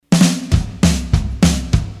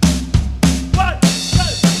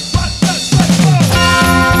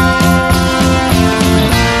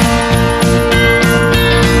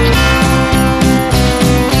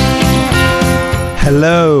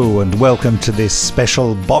welcome to this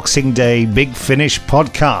special Boxing Day Big Finish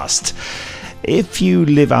podcast. If you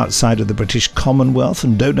live outside of the British Commonwealth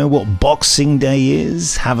and don't know what Boxing Day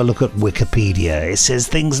is, have a look at Wikipedia. It says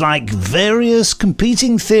things like various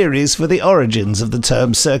competing theories for the origins of the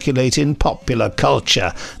term circulate in popular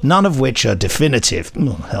culture, none of which are definitive.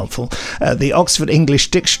 Helpful. The Oxford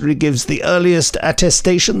English Dictionary gives the earliest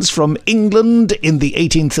attestations from England in the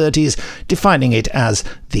 1830s, defining it as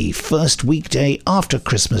the first weekday after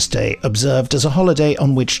Christmas Day, observed as a holiday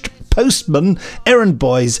on which postmen, errand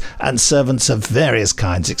boys, and servants of various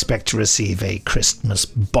kinds expect to receive a Christmas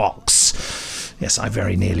box. Yes, I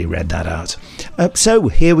very nearly read that out. So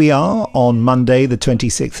here we are on Monday, the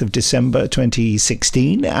 26th of December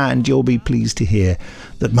 2016, and you'll be pleased to hear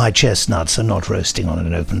that my chestnuts are not roasting on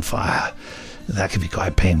an open fire. That could be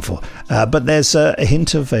quite painful. But there's a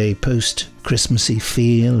hint of a post-Christmassy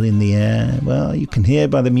feel in the air. Well, you can hear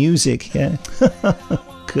by the music, yeah.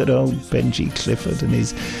 Good old Benji Clifford and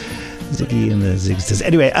his Ziggy and the Zigsters.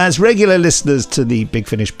 Anyway, as regular listeners to the Big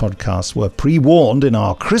Finish podcast were pre-warned in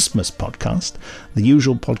our Christmas podcast, the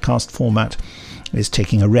usual podcast format is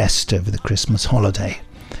taking a rest over the Christmas holiday.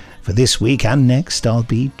 For this week and next, I'll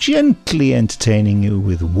be gently entertaining you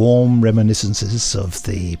with warm reminiscences of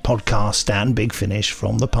the podcast and Big Finish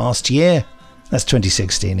from the past year. That's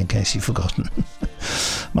 2016, in case you've forgotten.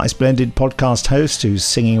 My splendid podcast host, who's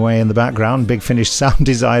singing away in the background, Big Finish sound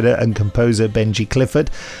designer and composer Benji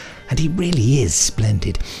Clifford, and he really is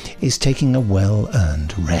splendid, is taking a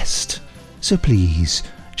well-earned rest. So please,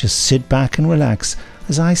 just sit back and relax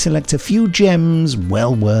as I select a few gems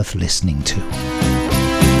well worth listening to.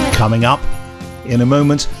 Coming up, in a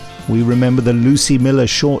moment, we remember the Lucie Miller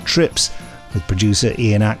short trips with producer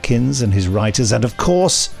Ian Atkins and his writers, and of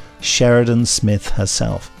course, Sheridan Smith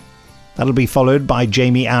herself. That'll be followed by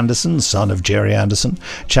Jamie Anderson, son of Jerry Anderson,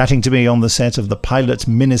 chatting to me on the set of the pilot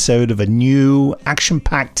minisode of a new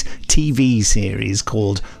action-packed TV series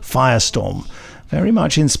called Firestorm, very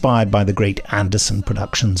much inspired by the great Anderson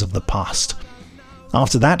productions of the past.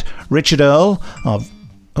 After that, Richard Earl of...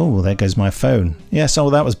 Oh, there goes my phone. Yes,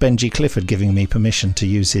 that was Benji Clifford giving me permission to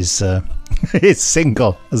use his his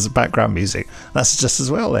single as background music. That's just as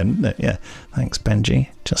well then, isn't it? Yeah. Thanks, Benji.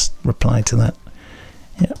 Just reply to that.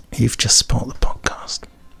 Yeah, you've just spoiled the podcast.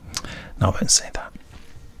 No, I won't say that.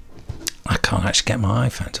 I can't actually get my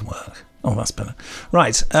iPhone to work. Oh, that's better.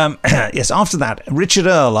 Right. Yes, after that, Richard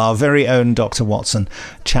Earl, our very own Dr. Watson,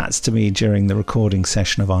 chats to me during the recording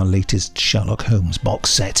session of our latest Sherlock Holmes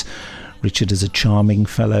box set. Richard is a charming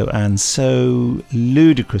fellow and so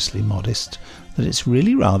ludicrously modest that it's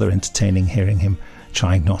really rather entertaining hearing him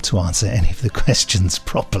trying not to answer any of the questions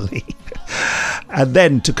properly. And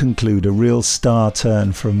then, to conclude, a real star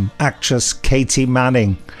turn from actress Katy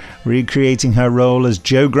Manning, recreating her role as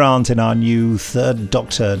Jo Grant in our new Third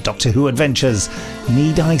Doctor Who adventures.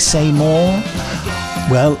 Need I say more?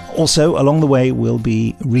 Well, also, along the way, we'll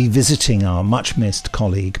be revisiting our much-missed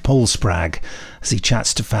colleague, Paul Spragg, as he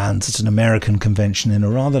chats to fans at an American convention in a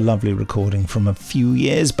rather lovely recording from a few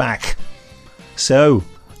years back. So,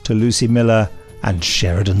 to Lucie Miller and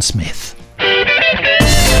Sheridan Smith.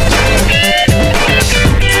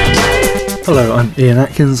 Hello, I'm Ian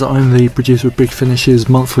Atkins. I'm the producer of Big Finish's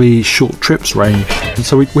monthly short trips range. And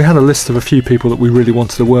so we had a list of a few people that we really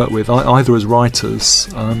wanted to work with, either as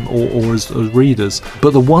writers or as readers.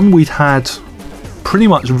 But the one we'd had pretty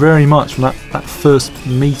much very much from that first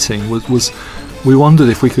meeting was we wondered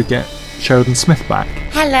if we could get Sheridan Smith back.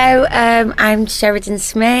 Hello, I'm Sheridan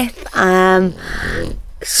Smith.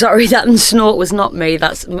 Sorry, that snort was not me.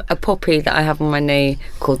 That's a puppy that I have on my knee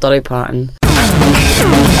called Dolly Parton.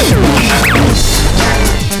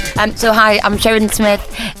 So hi, I'm Sheridan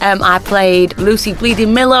Smith. I played Lucie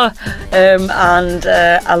Bleeding Miller, and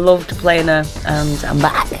I loved playing her, and I'm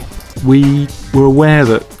back. We were aware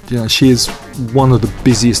that she is one of the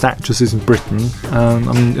busiest actresses in Britain. I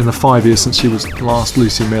mean, in the 5 years since she was last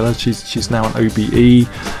Lucie Miller, she's now an OBE.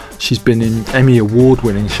 She's been in Emmy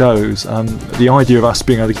award-winning shows. The idea of us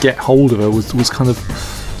being able to get hold of her was kind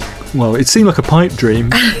of, well, it seemed like a pipe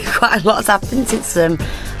dream. Quite a lot's happened since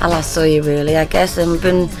I last saw you, really, I guess. And we've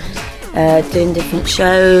been doing different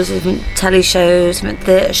shows, different telly shows, different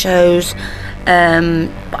theatre shows.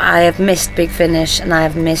 I have missed Big Finish and I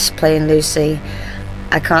have missed playing Lucie.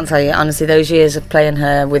 I can't tell you, honestly, those years of playing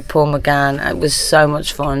her with Paul McGann, it was so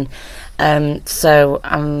much fun. So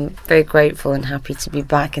I'm very grateful and happy to be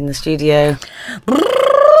back in the studio.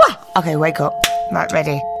 Okay, wake up. Right,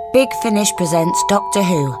 ready. Big Finish presents Doctor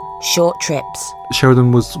Who, Short Trips.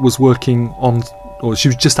 Sheridan was working on, or she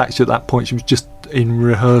was just actually at that point, she was just in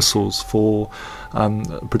rehearsals for a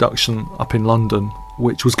production up in London,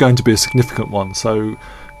 which was going to be a significant one. So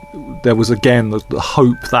there was again the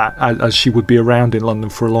hope that as she would be around in London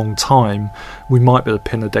for a long time, we might be able to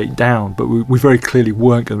pin a date down, but we very clearly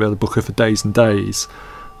weren't going to be able to book her for days and days,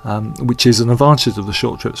 which is an advantage of the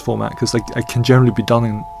short trips format, because they can generally be done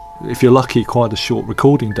in, if you're lucky, quite a short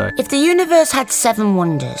recording day. If the universe had 7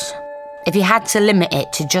 wonders, if you had to limit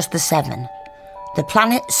it to just the 7, the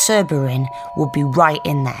planet Cerberin would be right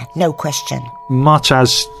in there, no question. Much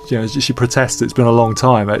as she protests, it's been a long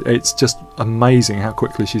time. It's just amazing how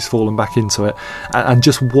quickly she's fallen back into it, and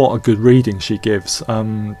just what a good reading she gives.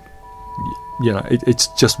 It's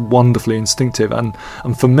just wonderfully instinctive. And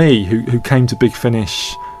for me, who came to Big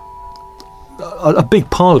Finish, a big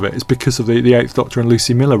part of it is because of the Eighth Doctor and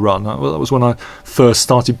Lucie Miller run. That was when I first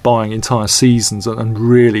started buying entire seasons and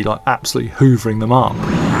really absolutely hoovering them up.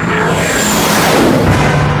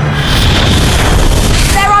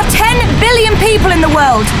 There are 10 billion people in the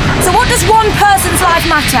world, so what does one person's life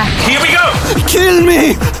matter? Here we go! Kill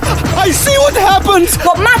me! I see what happened!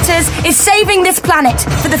 What matters is saving this planet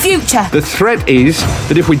for the future. The threat is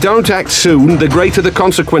that if we don't act soon, the greater the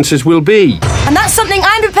consequences will be. And that's something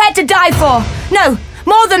I'm prepared to die for. No,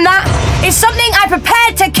 more than that, it's something I'm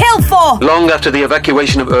prepared to kill for. Long after the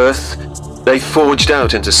evacuation of Earth, they forged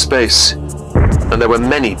out into space. And there were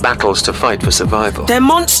many battles to fight for survival. They're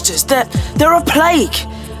monsters. They're a plague.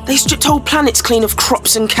 They stripped whole planets clean of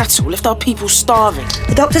crops and cattle, left our people starving.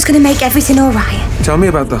 The doctor's going to make everything all right. Tell me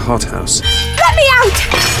about the hothouse. Let me out!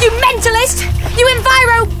 You mentalist! You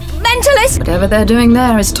environmentalist! Whatever they're doing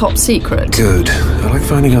there is top secret. Good. I like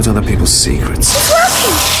finding out other people's secrets. It's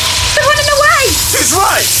working! They're running away! It's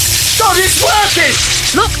right! God, it's working!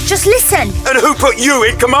 Look, just listen. And who put you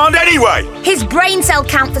in command anyway? His brain cell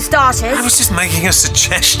count for starters. I was just making a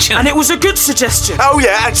suggestion. And it was a good suggestion. Oh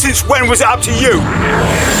yeah, and since when was it up to you?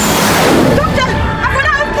 Doctor, I've run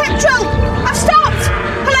out of petrol. I've stopped.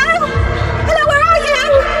 Hello? Hello, where are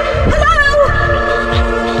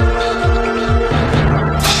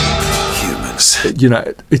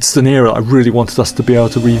Humans. It's an era I really wanted us to be able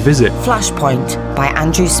to revisit. Flashpoint by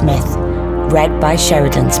Andrew Smith, read by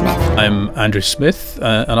Sheridan Smith. I'm Andrew Smith,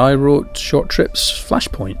 and I wrote Short Trips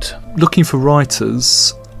Flashpoint. Looking for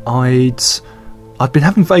writers, I'd been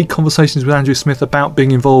having vague conversations with Andrew Smith about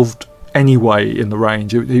being involved anyway in the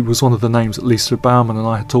range. He was one of the names that Lisa Bauman and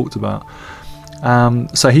I had talked about.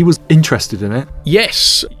 So he was interested in it.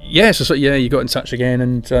 Yes. So you got in touch again,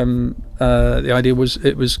 and the idea was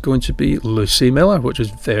it was going to be Lucie Miller, which was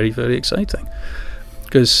very, very exciting.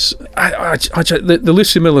 Because the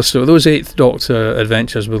Lucie Miller story, those Eighth Doctor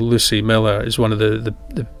adventures with Lucie Miller, is one of the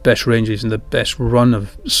best ranges and the best run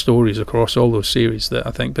of stories across all those series that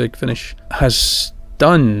I think Big Finish has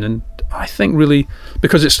done. And I think really,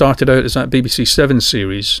 because it started out as that BBC 7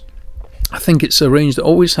 series, I think it's a range that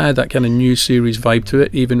always had that kind of new series vibe to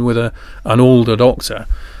it, even with an older Doctor.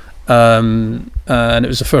 And it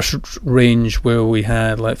was the first range where we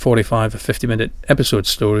had 45 or 50-minute episode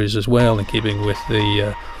stories as well, in keeping with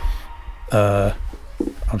the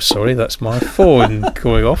I'm sorry, that's my phone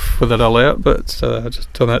going off with an alert, but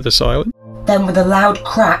just turn that to silent. Then with a loud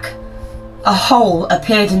crack, a hole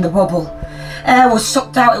appeared in the rubble. Air was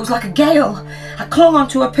sucked out. It was like a gale. I clung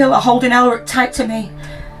onto a pillar, holding Elric tight to me.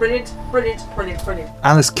 Brilliant.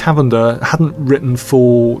 Alice Cavender hadn't written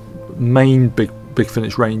for main Big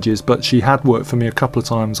Finish ranges, but she had worked for me a couple of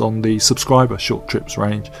times on the subscriber Short Trips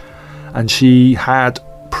range, and she had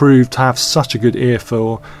proved to have such a good ear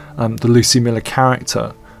for the Lucie Miller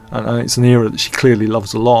character, and it's an era that she clearly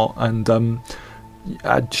loves a lot, and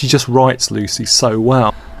she just writes Lucie so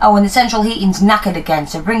well. Oh, and the central heating's knackered again,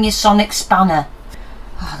 so bring your sonic spanner.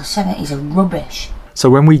 Oh, the 70s are rubbish. So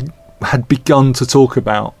when we had begun to talk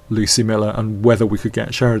about Lucie Miller and whether we could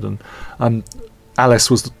get Sheridan, Alice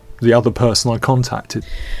was the other person I contacted.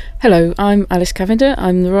 Hello, I'm Alice Cavender.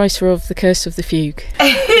 I'm the writer of The Curse of the Fugue.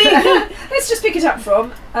 Let's just pick it up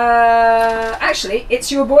from... actually,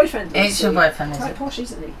 it's your boyfriend, Lucie. It's your boyfriend, is Quite it? posh,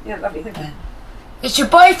 isn't he? Yeah, lovely, thank you. It's your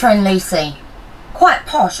boyfriend, Lucie. Quite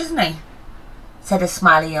posh, isn't he? Said a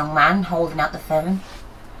smiley young man, holding out the phone.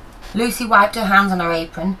 Lucie wiped her hands on her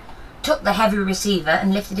apron, took the heavy receiver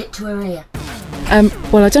and lifted it to her ear.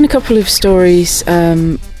 Well, I've done a couple of stories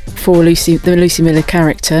for the Lucie Miller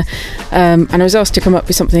character, and I was asked to come up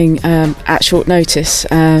with something at short notice,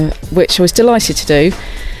 which I was delighted to do.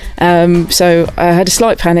 So I had a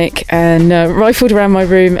slight panic and rifled around my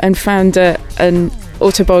room and found an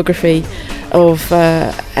autobiography of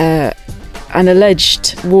an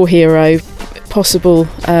alleged war hero, possible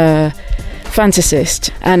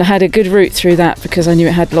fantasist, and I had a good route through that because I knew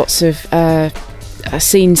it had lots of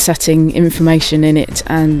scene setting information in it,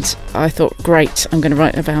 and I thought, great, I'm going to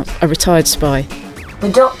write about a retired spy.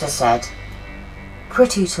 The doctor said,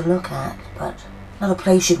 pretty to look at, but not a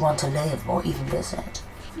place you'd want to live or even visit.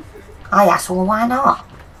 I asked, well, why not?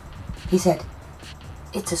 He said,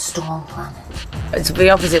 it's a storm planet. To be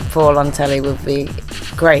opposite Paul on telly would be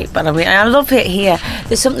great, but I mean, I love it here.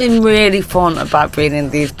 There's something really fun about being in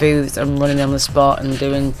these booths and running on the spot and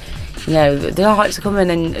doing, you know, the artists come in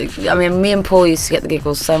and, I mean, me and Paul used to get the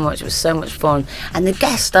giggles so much. It was so much fun. And the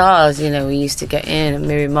guest stars, you know, we used to get in, and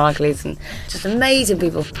Miriam Margulies, and just amazing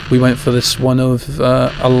people. We went for this one of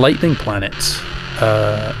a lightning planet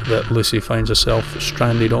that Lucie finds herself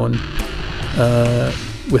stranded on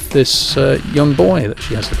with this young boy that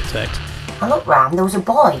she has to protect. I looked round, there was a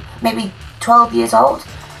boy, maybe 12 years old,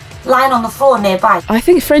 lying on the floor nearby. I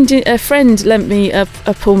think a friend lent me a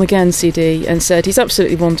Paul McGann CD and said, he's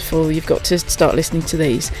absolutely wonderful, you've got to start listening to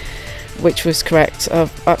these, which was correct.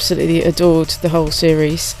 I've absolutely adored the whole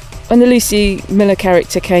series. When the Lucie Miller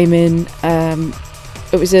character came in,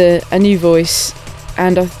 it was a new voice,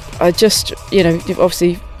 and I just, you know,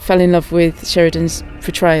 obviously fell in love with Sheridan's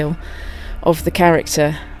portrayal of the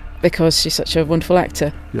character because she's such a wonderful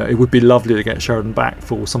actor. You know, it would be lovely to get Sheridan back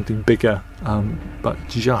for something bigger, but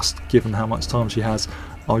just given how much time she has,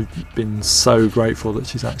 I've been so grateful that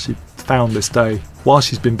she's actually found this day while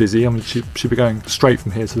she's been busy. I mean, she'll be going straight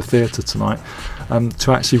from here to the theatre tonight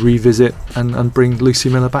to actually revisit and bring Lucie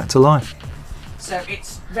Miller back to life. So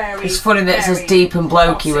it's funny that it's as deep and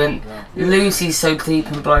blokey when Lucie's so deep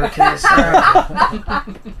and blokey. So.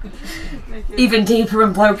 Even deeper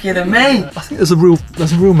and blokier than me. I think there's a real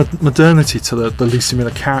modernity to the Lucie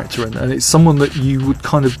Miller character, and it's someone that you would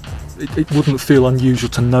kind of, it wouldn't feel unusual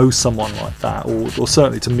to know someone like that, or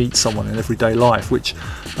certainly to meet someone in everyday life, which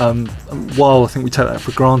while I think we take that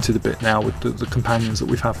for granted a bit now with the companions that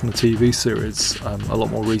we've had from the TV series a lot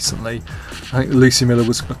more recently. I think Lucie Miller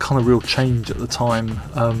was a kind of real change at the time,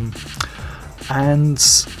 and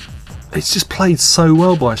it's just played so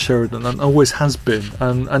well by Sheridan, and always has been,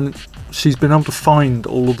 and she's been able to find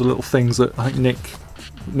all of the little things that I think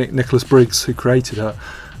Nicholas Briggs, who created her,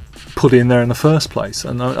 put in there in the first place.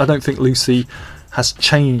 And I don't think Lucie has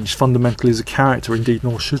changed fundamentally as a character, indeed,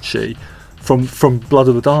 nor should she, from Blood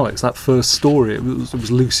of the Daleks, that first story. It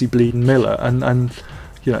was Lucie Bleeding Miller, and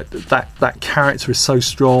you know, that character is so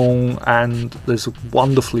strong, and there's a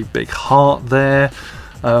wonderfully big heart there.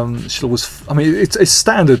 She'll always, I mean, it's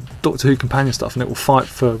standard Doctor Who companion stuff, and it will fight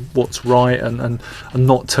for what's right and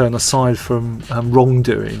not turn aside from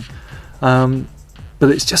wrongdoing. But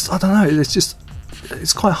it's just, I don't know,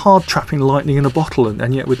 it's quite hard trapping lightning in a bottle,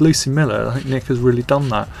 and yet with Lucie Miller, I think Nick has really done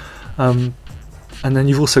that. And then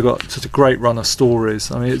you've also got such a great run of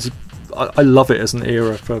stories. I mean, I love it as an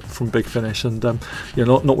era from Big Finish, and you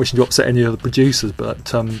know, not wishing to upset any of the producers,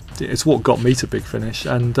 but it's what got me to Big Finish,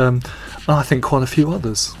 and I think quite a few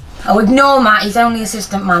others. Oh, ignore Matt, he's only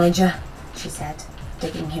assistant manager, she said,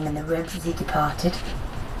 digging him in the ribs as he departed.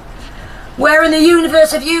 Where in the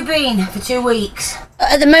universe have you been for 2 weeks?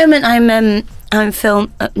 At the moment, I'm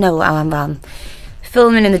filming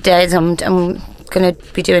in the days. I'm going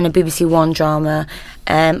to be doing a BBC One drama,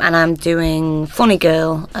 and I'm doing Funny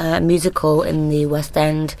Girl, a musical in the West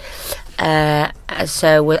End.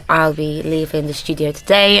 So I'll be leaving the studio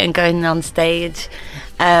today and going on stage.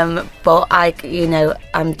 But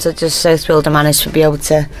I'm just so thrilled I managed to be able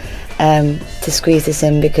to squeeze this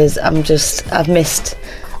in, because I've missed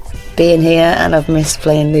being here, and I've missed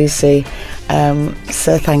playing Lucie.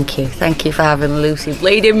 So thank you for having Lucie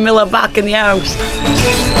Bleeding Miller back in the house.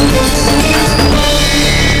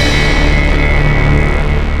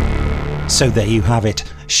 So there you have it,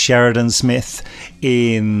 Sheridan Smith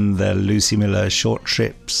in the Lucie Miller short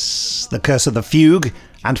trips, The Curse of the Fugue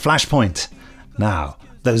and Flashpoint. Now,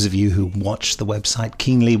 those of you who watch the website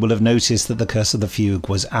keenly will have noticed that The Curse of the Fugue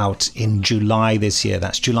was out in July this year.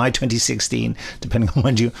 That's July 2016, depending on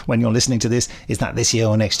when you're listening to this. Is that this year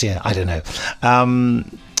or next year? I don't know.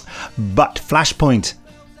 But Flashpoint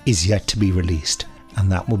is yet to be released, and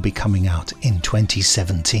that will be coming out in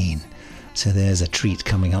 2017. So there's a treat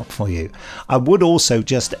coming up for you. I would also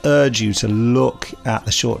just urge you to look at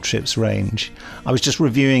the short trips range. I was just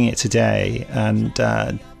reviewing it today, and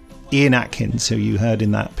Ian Atkins, who you heard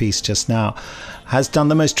in that piece just now, has done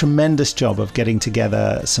the most tremendous job of getting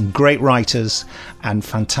together some great writers and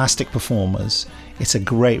fantastic performers. It's a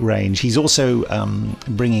great range. He's also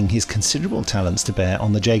bringing his considerable talents to bear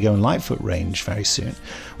on the Jago and Lightfoot range very soon.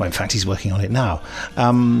 Well, in fact, he's working on it now.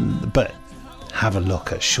 But have a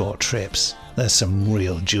look at short trips. There's some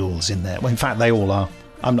real jewels in there. Well, in fact, they all are.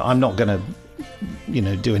 I'm not going to,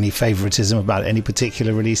 do any favoritism about any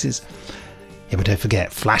particular releases. Yeah, but don't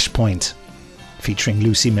forget Flashpoint, featuring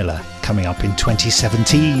Lucie Miller, coming up in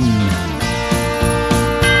 2017.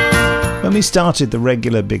 When When we started the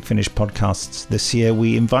regular Big Finish podcasts this year,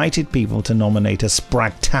 we invited people to nominate a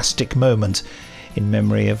Spragg-tastic moment in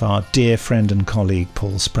memory of our dear friend and colleague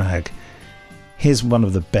Paul Spragg. Here's one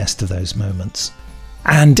of the best of those moments.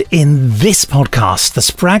 And in this podcast, the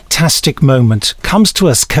Spragg-tastic moment comes to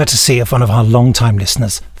us courtesy of one of our long-time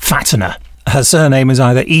listeners, Fatima. Her surname is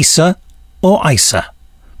either Issa or Isa.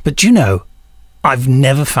 But you know, I've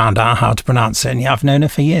never found out how to pronounce it, and I've known her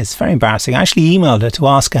for years. It's very embarrassing. I actually emailed her to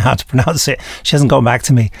ask her how to pronounce it. She hasn't gotten back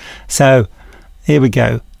to me. So, here we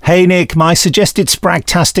go. Hey Nick, my suggested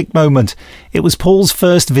Spragg-tastic moment. It was Paul's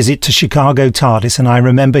first visit to Chicago TARDIS, and I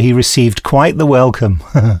remember he received quite the welcome.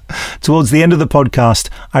 Towards the end of the podcast,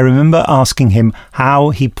 I remember asking him how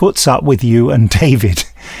he puts up with you and David.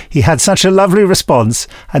 He had such a lovely response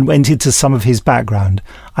and went into some of his background.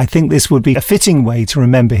 I think this would be a fitting way to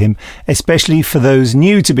remember him, especially for those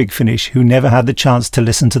new to Big Finish who never had the chance to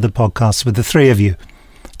listen to the podcast with the three of you.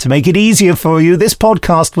 To make it easier for you, this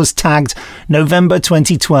podcast was tagged November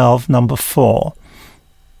 2012, number 4.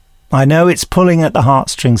 I know it's pulling at the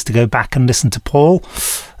heartstrings to go back and listen to Paul.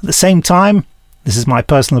 At the same time, this is my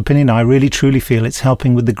personal opinion, I really truly feel it's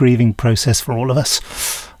helping with the grieving process for all of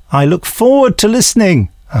us. I look forward to listening.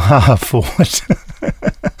 Forward.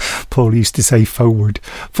 Paul used to say forward.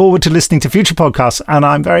 Forward to listening to future podcasts, and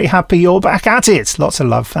I'm very happy you're back at it. Lots of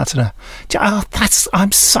love, Fatima.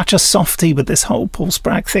 I'm such a softie with this whole Paul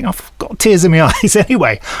Spragg thing. I've got tears in my eyes.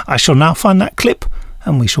 Anyway, I shall now find that clip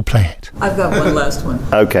and we shall play it. I've got one last one.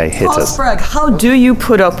 Okay, hit Paul us. Spragg, how do you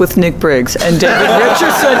put up with Nick Briggs and David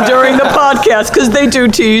Richardson during the podcast? Because they do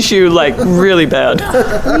tease you, like, really bad.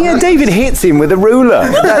 Yeah, David hits him with a ruler.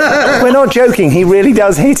 We're not joking, he really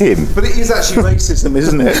does hit him. But it is actually racism,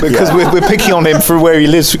 isn't it? Because we're picking on him for where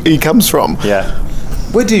he comes from. Yeah.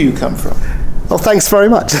 Where do you come from? Well, thanks very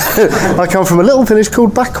much. I come from a little village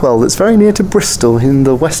called Backwell that's very near to Bristol in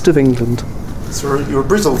the west of England. So you're a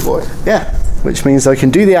Bristol boy? Yeah. Which means I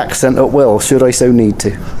can do the accent at will, should I so need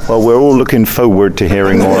to. Well, we're all looking forward to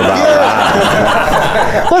hearing more about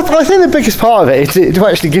that. Well, I think the biggest part of it, to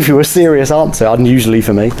actually give you a serious answer, unusually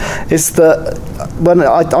for me, is that when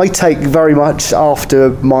I take very much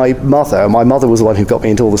after my mother. My mother was the one who got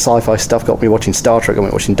me into all the sci-fi stuff, got me watching Star Trek, got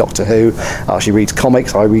me watching Doctor Who. She reads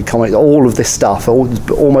comics, I read comics, all of this stuff,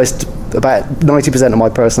 almost about 90% of my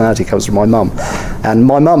personality comes from my mum. And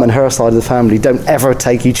my mum and her side of the family don't ever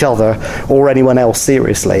take each other or anyone else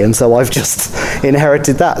seriously, and so I've just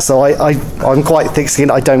inherited that. So I'm quite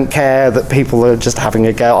thick-skinned. I don't care that people are just having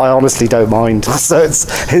a go. I honestly don't mind. So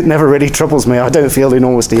it never really troubles me. I don't feel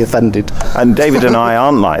enormously offended. And David and I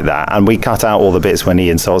aren't like that, and we cut out all the bits when he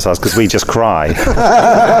insults us because we just cry.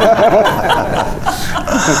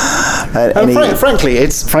 Frankly,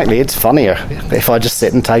 it's funnier if I just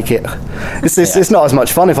sit and take it. It's not as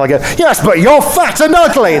much fun if I go, yes, but you're fat and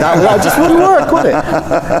ugly. That just wouldn't work, would it?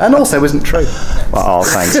 And also isn't true. Well,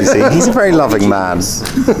 thanks. You see, he's a very loving man.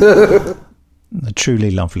 A truly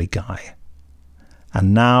lovely guy.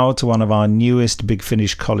 And now to one of our newest Big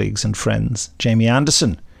Finish colleagues and friends, Jamie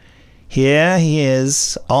Anderson. Here he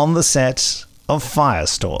is on the set of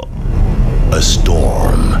Firestorm. A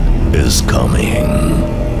storm is coming.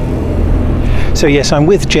 So yes, I'm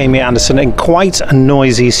with Jamie Anderson in quite a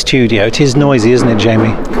noisy studio. It is noisy, isn't it,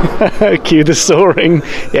 Jamie? Cue the soaring.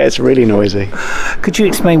 Yeah, it's really noisy. Could you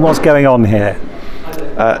explain what's going on here?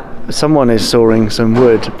 Someone is sawing some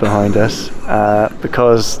wood behind us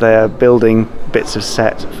because they're building bits of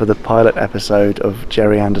set for the pilot episode of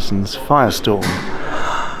Jerry Anderson's Firestorm.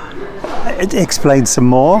 Explain some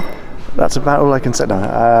more. That's about all I can say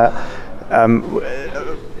now.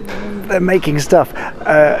 They're making stuff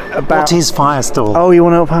about... What is Firestorm? Oh, you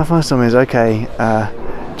want to know what Firestorm is? Okay.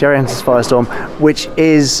 Jerry Anderson's Firestorm, which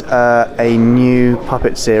is a new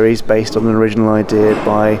puppet series based on an original idea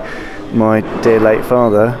by my dear late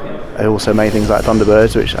father, who also made things like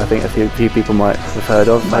Thunderbirds, which I think a few people might have heard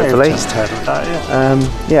of, hopefully. I've just heard of that,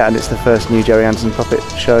 yeah. Yeah, and it's the first new Jerry Anderson puppet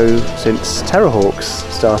show since Terrorhawks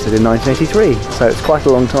started in 1983, so it's quite a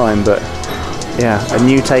long time, but yeah, a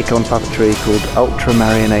new take on puppetry called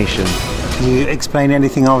Ultramarionation. Can you explain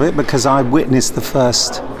anything of it? Because I witnessed the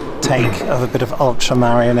first take of a bit of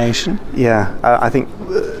Ultramarionation. Yeah, I think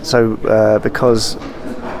so, because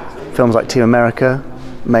films like Team America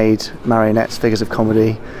made marionettes figures of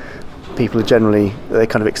comedy. People are generally, they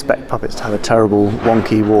kind of expect puppets to have a terrible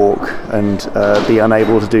wonky walk and be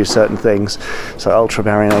unable to do certain things. So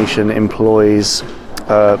Ultramarionation employs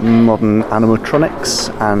modern animatronics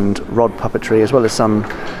and rod puppetry, as well as some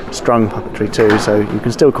strung puppetry too, so you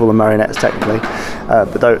can still call them marionettes technically,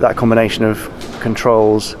 but that combination of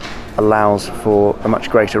controls allows for a much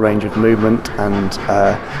greater range of movement and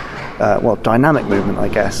dynamic movement, I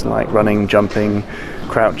guess, like running, jumping,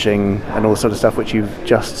 crouching, and all sort of stuff which you've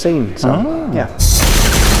just seen. So, yeah.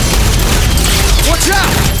 Watch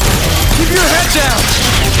out! Keep your head down!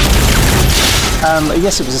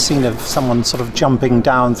 Yes, it was a scene of someone sort of jumping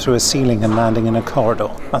down through a ceiling and landing in a corridor.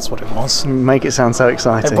 That's what it was. Make it sound so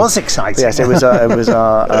exciting. It was exciting. Yes, it was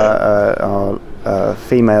our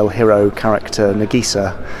female hero character,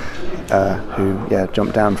 Nagisa, who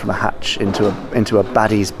jumped down from a hatch into a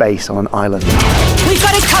baddie's base on an island. We've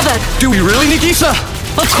got it covered! Do we really, Nagisa?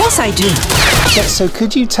 Of course I do. Yeah, so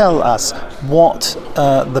could you tell us what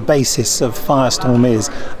the basis of Firestorm is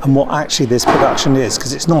and what actually this production is?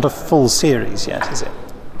 Because it's not a full series yet, is it?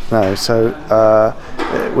 No, so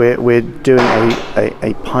we're doing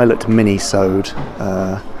a pilot mini-sode.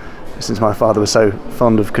 Since my father was so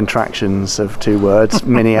fond of contractions of two words,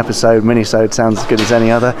 mini-sode sounds as good as any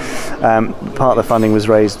other. Part of the funding was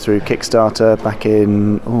raised through Kickstarter back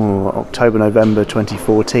in October, November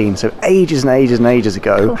 2014, so ages and ages and ages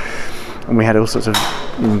ago. Cool. And we had all sorts of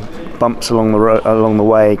bumps along the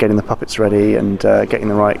way, getting the puppets ready and getting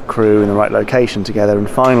the right crew in the right location together, and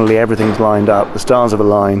finally everything's lined up, the stars have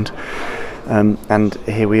aligned. And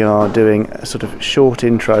here we are doing a sort of short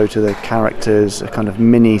intro to the characters, a kind of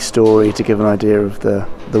mini story to give an idea of the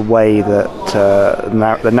way that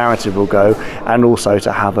the narrative will go, and also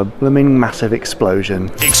to have a blooming massive explosion.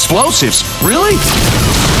 Explosives? Really?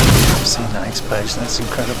 I've seen that explosion, that's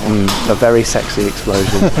incredible. A very sexy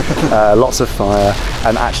explosion, lots of fire,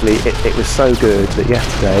 and actually it was so good that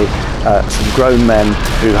yesterday some grown men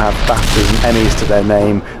who have BAFTAs and Emmys to their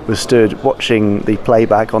name were stood watching the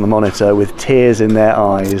playback on the monitor with tears in their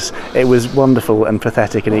eyes. It was wonderful and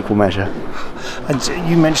pathetic in equal measure. And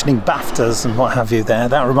you mentioning BAFTAs and what have you there,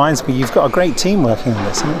 that reminds me, you've got a great team working on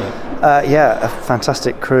this, haven't you? A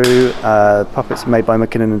fantastic crew. Puppets made by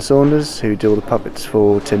McKinnon and Saunders, who do all the puppets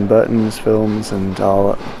for Tim Burton's films and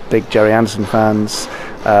are big Gerry Anderson fans.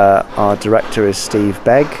 Our director is Steve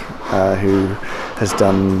Begg, who has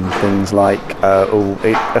done things like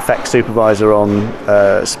effects supervisor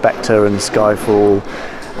on Spectre and Skyfall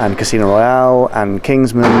and Casino Royale and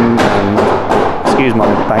Kingsman and, excuse my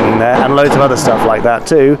banging there, and loads of other stuff like that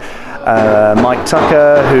too. Mike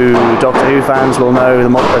Tucker, who Doctor Who fans will know, the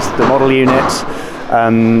model unit.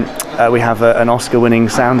 We have an Oscar-winning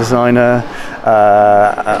sound designer.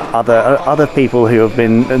 Other people who have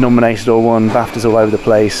been nominated or won BAFTAs all over the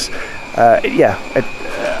place.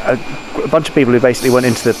 A bunch of people who basically went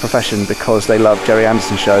into the profession because they love Gerry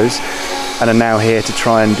Anderson shows and are now here to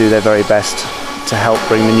try and do their very best to help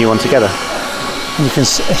bring the new one together. You can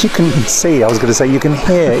see, I was going to say, you can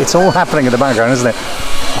hear, it's all happening in the background, isn't it?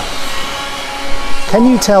 Can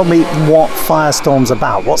you tell me what Firestorm's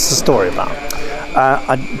about? What's the story about?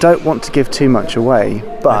 I don't want to give too much away,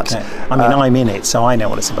 but... Okay. I mean, I'm in it, so I know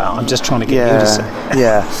what it's about. I'm just trying to get you to say.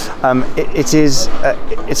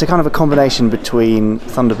 It's a kind of a combination between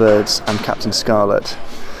Thunderbirds and Captain Scarlet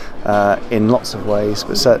in lots of ways,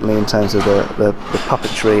 but certainly in terms of the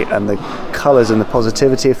puppetry and the colours and the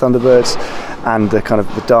positivity of Thunderbirds and the kind of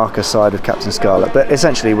the darker side of Captain Scarlet. But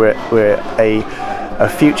essentially we're a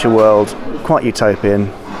future world, quite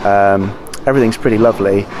utopian. Everything's pretty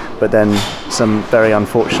lovely, but then some very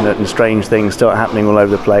unfortunate and strange things start happening all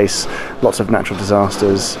over the place, lots of natural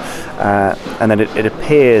disasters, and then it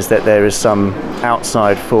appears that there is some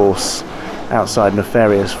outside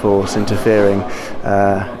nefarious force interfering,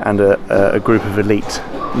 and a group of elite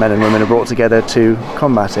men and women are brought together to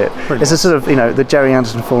combat it. Brilliant. It's a sort of, the Gerry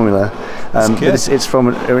Anderson formula, but it's from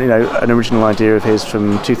an original idea of his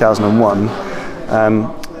from 2001,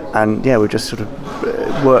 and we've just sort of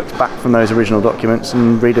worked back from those original documents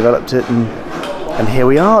and redeveloped it, and here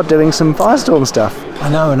we are doing some Firestorm stuff. I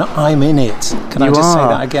know, and I'm in it. Can I just say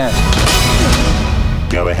that again?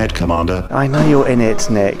 Go ahead, Commander. I know you're in it,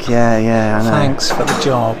 Nick. Yeah, I know. Thanks for the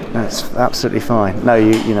job. That's absolutely fine. No,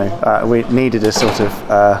 we needed a sort of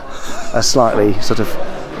a slightly sort of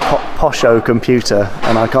posho computer,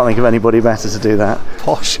 and I can't think of anybody better to do that.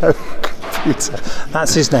 Posho computer.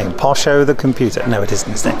 That's his name, Posho the computer. No, it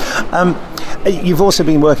isn't his name. You've also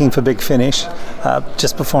been working for Big Finish.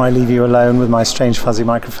 Just before I leave you alone with my strange fuzzy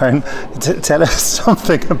microphone, tell us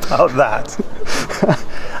something about that.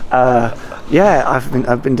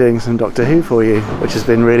 I've been doing some Doctor Who for you, which has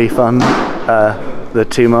been really fun. The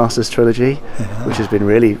Two Masters trilogy, which has been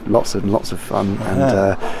really lots and lots of fun,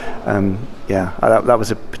 and that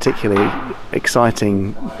was a particularly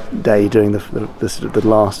exciting day doing the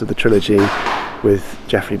last of the trilogy with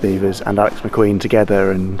Geoffrey Beevers and Alex McQueen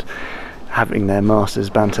together, and having their masters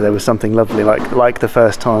banter. There was something lovely, like the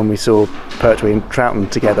first time we saw Pertwee and Troughton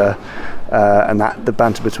together, and the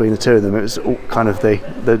banter between the two of them. It was all kind of the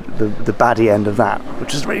baddie end of that,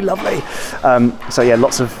 which is really lovely. So yeah,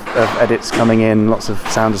 lots of edits coming in, lots of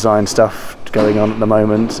sound design stuff going on at the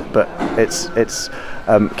moment, but it's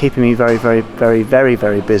keeping me very, very, very, very,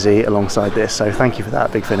 very busy alongside this. So thank you for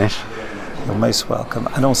that, Big Finish. You're most welcome.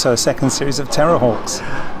 And also a second series of Terrorhawks.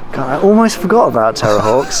 God, I almost forgot about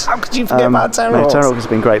Terrorhawks. How could you forget about Terrorhawks? No, Terrorhawks has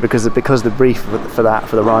been great because the brief for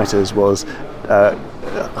the writers was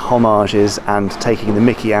homages and taking the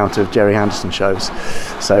Mickey out of Jerry Anderson shows.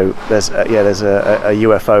 So there's a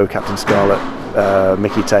UFO Captain Scarlet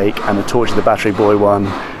Mickey take, and a Torch of the Battery Boy one,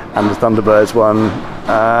 and the Thunderbirds one.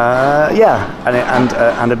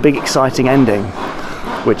 And a big exciting ending,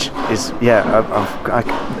 which is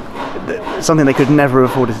something they could never have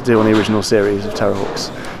afforded to do on the original series of Terrorhawks.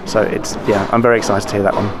 So I'm very excited to hear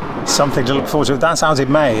that one. Something to look forward to. That's out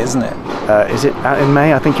in May, isn't it? Is it out in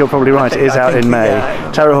May? I think you're probably right. It is out in May.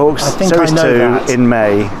 Yeah. Terrorhawks Series 2 in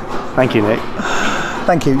May. Thank you, Nick.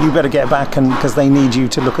 Thank you. You better get back, because they need you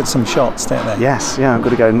to look at some shots, don't they? Yes, yeah. I've got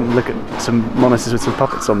to go and look at some monitors with some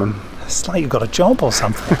puppets on them. It's like you've got a job or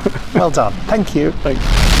something. Well done. Thank you.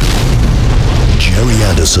 Jerry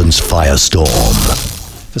Anderson's Firestorm.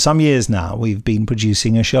 For some years now, we've been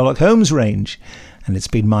producing a Sherlock Holmes range, and it's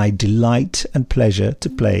been my delight and pleasure to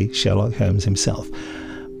play Sherlock Holmes himself.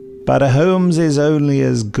 But a Holmes is only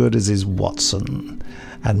as good as his Watson,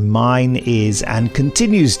 and mine is and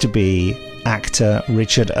continues to be actor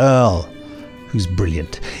Richard Earl, who's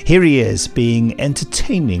brilliant. Here he is, being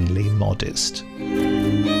entertainingly modest.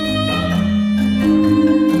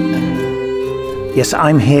 Yes,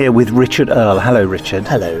 I'm here with Richard Earl. Hello, Richard.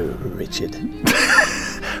 Hello, Richard.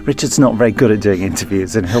 Richard's not very good at doing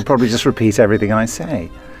interviews, and he'll probably just repeat everything I say.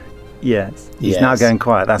 Yes. He's now going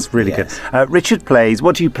quiet. That's really good. Richard plays...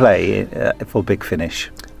 What do you play for Big Finish?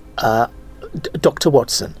 Dr.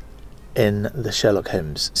 Watson in the Sherlock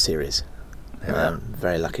Holmes series. I'm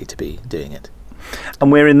very lucky to be doing it.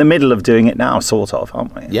 And we're in the middle of doing it now, sort of,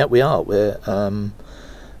 aren't we? Yeah, we are. We're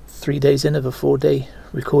 3 days in of a 4-day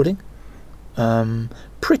recording.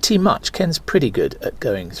 Pretty much. Ken's pretty good at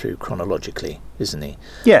going through chronologically, isn't he?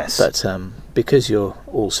 Yes. But because you're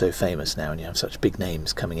all so famous now and you have such big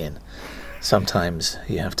names coming in, sometimes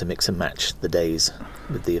you have to mix and match the days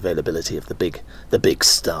with the availability of the big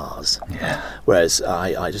stars. Yeah. Whereas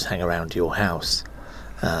I just hang around your house,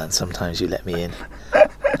 and sometimes you let me in,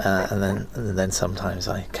 and then sometimes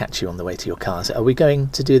I catch you on the way to your car and say, "Are we going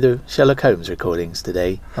to do the Sherlock Holmes recordings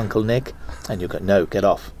today, Uncle Nick?" And you go, "No, get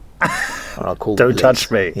off." Or I'll call Don't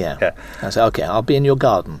touch me. Yeah. I say, "Okay, I'll be in your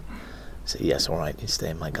garden." I say, "Yes, all right, you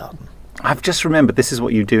stay in my garden." I've just remembered this is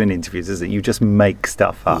what you do in interviews, is that you just make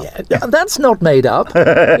stuff up. Yeah, that's not made up.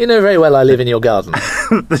 You know very well I live in your garden.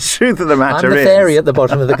 The truth of the matter is... I'm the fairy at the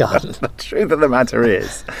bottom of the garden. The truth of the matter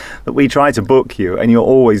is that we try to book you and you're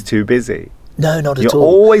always too busy. No, not at You're all. You're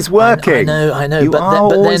always working. I know. You are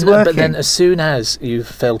always working. But then as soon as you've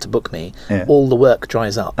failed to book me, all the work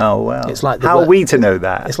dries up. Oh, well. It's like how are we to know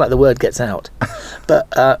that? It's like the word gets out.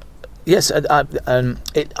 But, yes,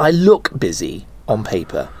 I look busy on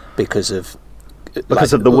paper because of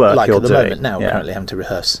the work like you're at the doing. moment now, currently having to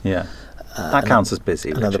rehearse. Yeah. That counts as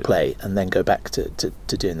busy. Another Richard. play, and then go back to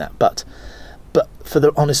doing that. But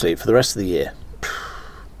honestly, for the rest of the year,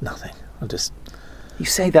 nothing. I'll just... You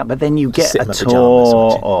say that, but then you get a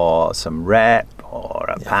tour or some rep or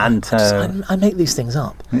a panto. I make these things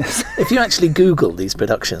up. If you actually Google these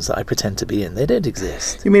productions that I pretend to be in, they don't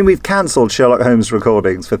exist. You mean we've cancelled Sherlock Holmes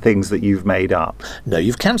recordings for things that you've made up? No,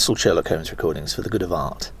 you've cancelled Sherlock Holmes recordings for the good of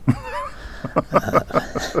art.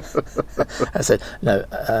 I said, no,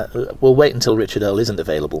 we'll wait until Richard Earl isn't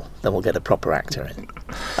available, then we'll get a proper actor in.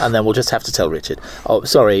 And then we'll just have to tell Richard, "Oh,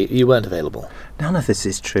 sorry, you weren't available." None of this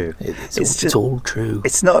is true. It's all true.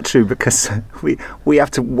 It's not true because we have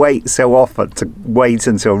to wait so often to wait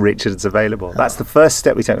until Richard's available. That's the first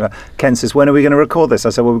step we take. Ken says, "When are we going to record this?" I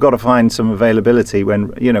said, "Well, we've got to find some availability when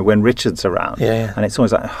Richard's around." Yeah. And it's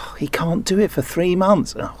always like, "Oh, he can't do it for 3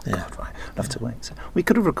 months." Oh, God, right. I'll have to wait. So we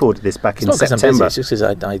could have recorded this back in September. I'm busy, it's just because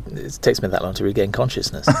it takes me that long to regain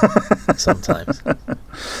consciousness sometimes.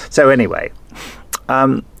 So anyway,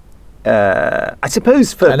 I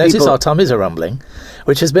suppose for I notice people... our tummies are rumbling,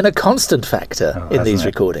 which has been a constant factor in these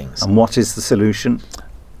recordings. And what is the solution?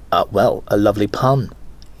 Well, a lovely pun,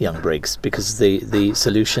 young Briggs, because the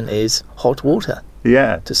solution is hot water.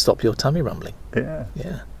 Yeah. To stop your tummy rumbling. Yeah.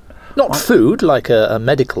 Yeah. Not food, like a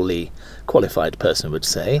medically qualified person would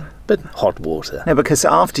say, but hot water. No, because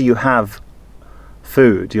after you have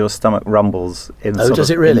food, your stomach rumbles in does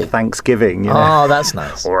it really? in Thanksgiving. You Oh, know? that's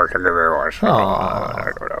nice. Oh,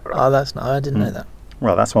 that's nice. I didn't know that.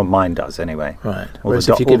 Well, that's what mine does anyway. Right. All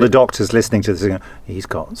the doctors listening to this, going, he's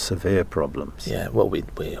got severe problems. Yeah. Well, we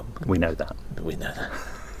know that. We know that.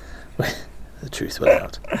 The truth will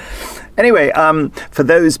out. Anyway, for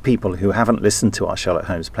those people who haven't listened to our Sherlock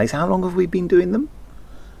Holmes plays, how long have we been doing them?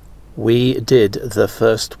 We did the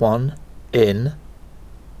first one in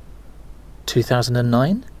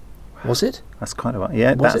 2009. Was it? That's quite a while.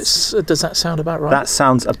 Yeah. Does that sound about right? That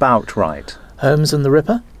sounds about right. Holmes and the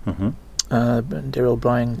Ripper. Mm-hmm. Dear old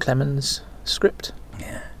Brian Clemens script.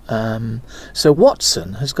 Yeah. So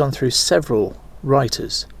Watson has gone through several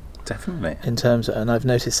writers. Definitely. And I've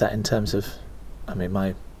noticed that in terms of,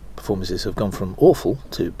 my performances have gone from awful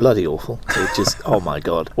to bloody awful to just, oh my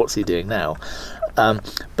God, what's he doing now?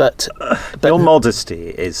 But your modesty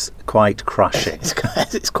is quite crushing.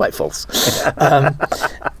 It's quite false.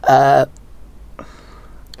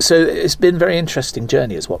 So it's been a very interesting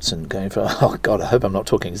journey as Watson, going for, oh God, I hope I'm not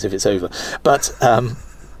talking as if it's over. But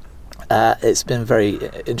it's been very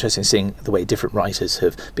interesting seeing the way different writers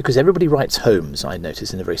have, because everybody writes Holmes, I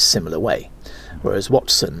notice, in a very similar way. Whereas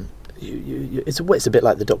Watson, it's a bit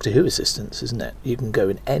like the Doctor Who assistants, isn't it? You can go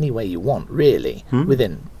in any way you want, really,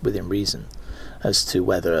 within reason, as to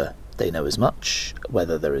whether they know as much,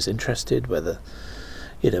 whether they're as interested, whether,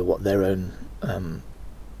 what their own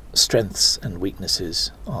strengths and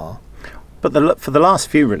weaknesses are. But for the last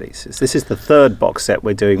few releases, this is the third box set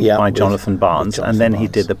we're doing by Jonathan Barnes, and then he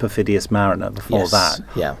did The Perfidious Mariner before that.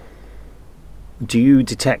 Yeah. Do you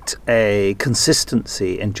detect a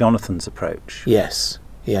consistency in Jonathan's approach? Yes.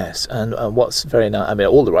 And what's very nice,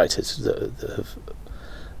 all the writers that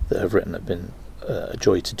have written have been a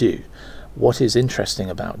joy to do. What is interesting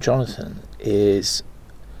about Jonathan is,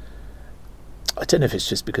 I don't know if it's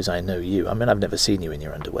just because I know you. I've never seen you in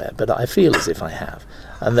your underwear, but I feel as if I have.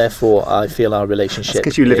 And therefore, I feel our relationship... That's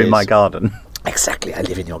because you live in my garden. Exactly, I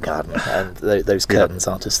live in your garden. And those curtains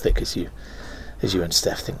aren't as thick as you and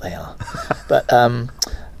Steph think they are. But, I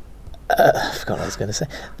forgot what I was going to say.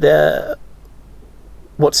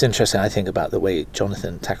 What's interesting, I think, about the way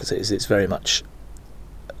Jonathan tackles it is it's very much,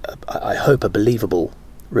 I hope, a believable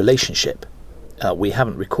relationship. We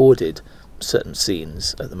haven't recorded certain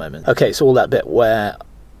scenes at the moment. Okay, so all that bit where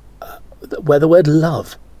the word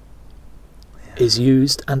love is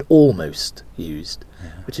used and almost used,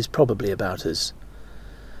 which is probably about as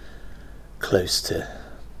close to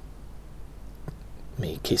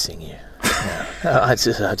me kissing you. I'm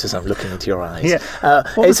looking into your eyes. Yeah.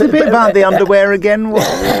 What's the bit about the underwear again?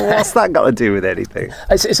 What's that got to do with anything?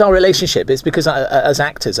 It's our relationship. It's because as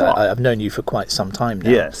actors, I've known you for quite some time now.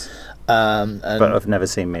 Yes. But I've never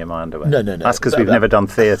seen me in my underwear. No. That's because we've never done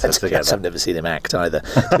theatre together. Yes, I've never seen him act either,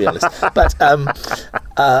 to be honest. But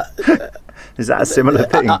is that a similar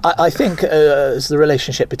thing? I think as the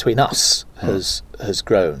relationship between us has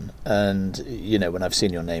grown, and when I've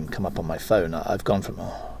seen your name come up on my phone, I've gone from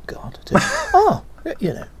oh God to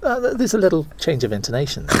there's a little change of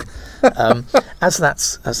intonation there. As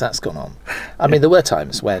that's gone on. There were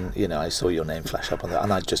times when I saw your name flash up on that,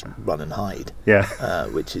 and I'd just run and hide. Yeah.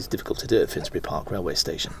 Which is difficult to do at Finsbury Park railway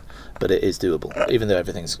station, but it is doable, even though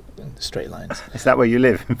everything's in straight lines. Is that where you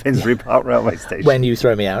live, in Finsbury Park railway station? When you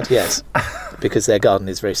throw me out, yes, because their garden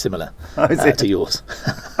is very similar to yours.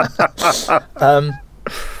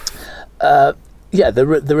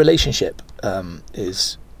 The relationship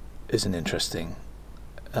is an interesting.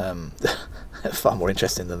 Far more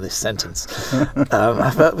interesting than this sentence.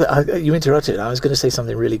 You interrupted. I was going to say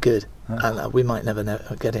something really good, and we might never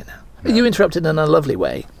get it now. No. You interrupted in a lovely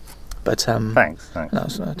way, but thanks. But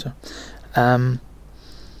that's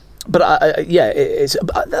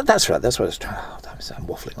right. That's what I was trying. I'm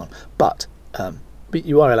waffling on, but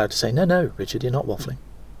you are allowed to say no, Richard. You're not waffling.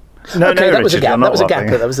 No, that Richard, was a gap. That was a gap.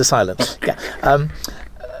 That was the silence. Yeah.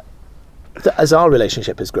 As our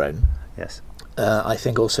relationship has grown, yes. I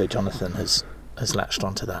think also Jonathan has latched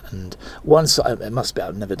onto that, and once it must be,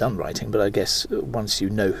 I've never done writing, but I guess once you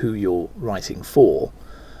know who you're writing for,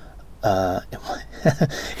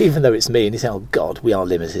 even though it's me and you say, oh God, we are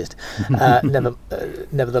limited,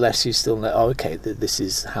 nevertheless you still know, okay, this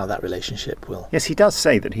is how that relationship will. Yes, he does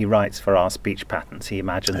say that he writes for our speech patterns. He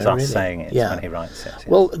imagines us saying it when he writes it. Yes.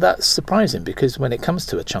 Well, that's surprising, because when it comes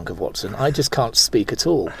to a chunk of Watson, I just can't speak at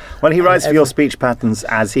all. Well, he writes for your speech patterns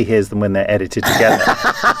as he hears them when they're edited together.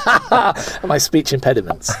 My speech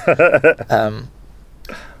impediments. That's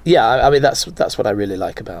what I really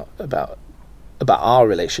like about our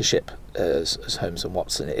relationship as Holmes and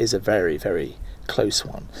Watson. It is a very, very close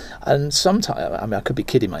one. And sometimes, I could be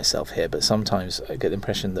kidding myself here, but sometimes I get the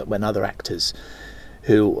impression that when other actors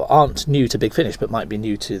who aren't new to Big Finish, but might be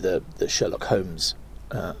new to the Sherlock Holmes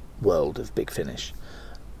world of Big Finish.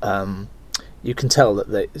 You can tell that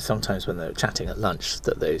they sometimes when they're chatting at lunch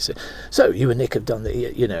that they say, "So you and Nick have done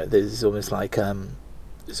the," you know. There's almost like it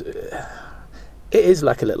is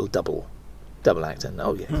like a little double act. And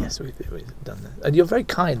yes, we've done that. And you're very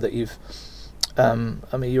kind that you've. I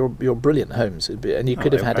mean, you're brilliant, Holmes, and you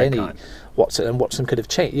could have had any kind. Watson, and Watson could have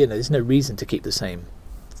changed. You know, there's no reason to keep the same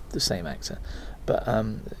actor. But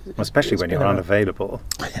especially when you're unavailable.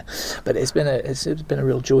 But it's been a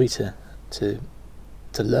real joy to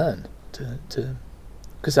learn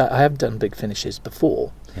because I have done Big Finishes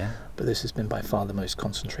before. Yeah. But this has been by far the most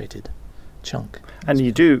concentrated chunk. And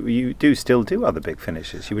you do still do other Big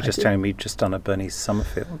Finishes. You were just telling me you'd just done a Bernice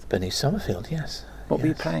Summerfield. Bernice Summerfield, yes. What were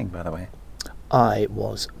you playing, by the way? I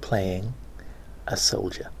was playing a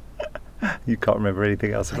soldier. You can't remember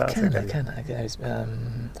anything else about it?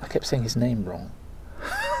 I kept saying his name wrong.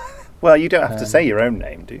 Well, you don't have to say your own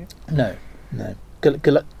name, do you? No.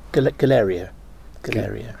 Galerio. Galerio.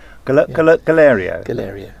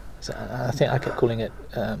 So I think I kept calling it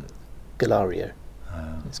Galario.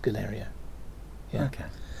 It's Galerio. Yeah. Okay.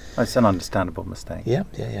 Oh, it's an understandable mistake. Yeah.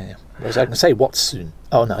 Whereas I can say Watson.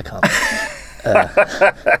 Oh no, I can't.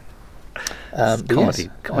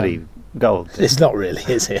 Comedy gold. It's not really,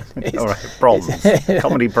 is it? All right, bronze.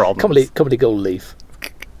 Comedy bronze. Comedy gold leaf.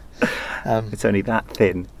 It's only that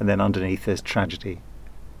thin, and then underneath there's tragedy.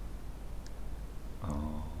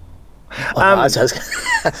 I was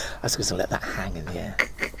going to let that hang in the air.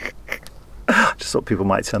 I just thought people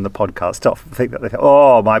might turn the podcast off and think that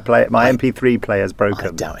my MP3 player's broken.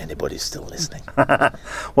 I doubt anybody's still listening.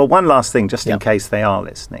 Well, one last thing, just in case they are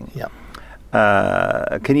listening. Yeah.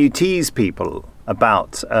 Can you tease people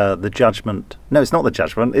about the judgment? No, it's not the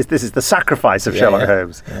judgment. This is the sacrifice of Sherlock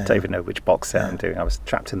Holmes. I don't even know which box set I'm doing. I was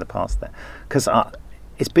trapped in the past there because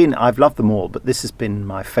I've loved them all, but this has been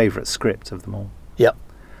my favourite script of them all. Yep.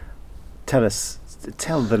 Tell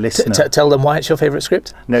the listener. Tell them why it's your favourite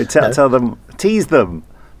script. No, tell them, tease them,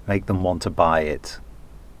 make them want to buy it.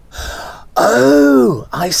 Oh,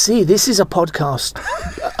 I see. This is a podcast.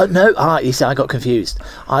 You see, I got confused.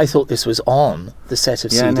 I thought this was on the set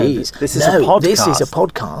of CDs. No, this is a podcast. This is a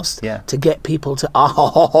podcast to get people to.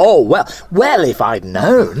 Well, if I'd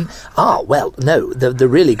known. No. The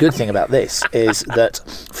really good thing about this is that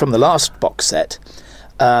from the last box set,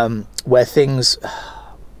 where things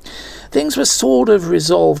were sort of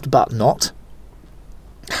resolved, but not.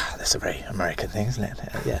 That's a very American thing, isn't it?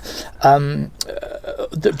 Yeah.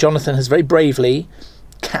 Jonathan has very bravely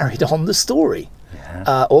carried on the story.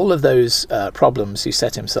 Yeah. All of those problems he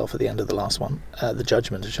set himself at the end of the last one, the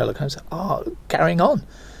judgment of Sherlock Holmes, are carrying on.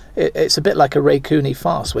 It's a bit like a Ray Cooney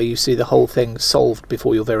farce where you see the whole thing solved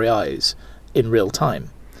before your very eyes in real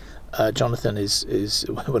time. Jonathan is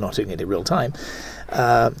we're not doing it in real time.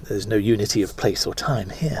 There's no unity of place or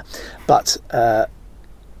time here, but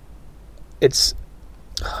it's.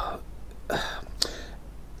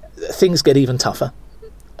 Things get even tougher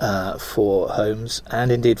for Holmes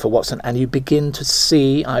and indeed for Watson, and you begin to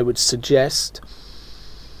see, I would suggest,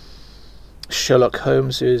 Sherlock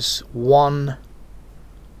Holmes's one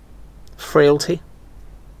frailty,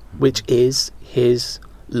 which is his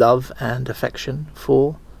love and affection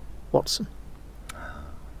for Watson,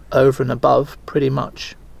 over and above pretty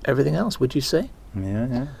much everything else, would you say?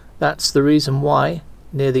 Yeah. That's the reason why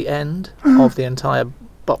near the end of the entire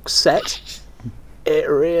box set it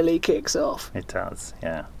really kicks off. It does,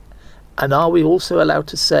 yeah. And are we also allowed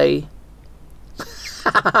to say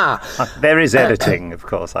there is editing, of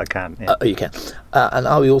course I can. Yeah. You can. And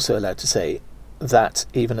are we also allowed to say that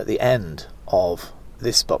even at the end of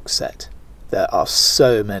this box set there are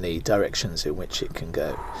so many directions in which it can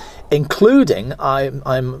go, including,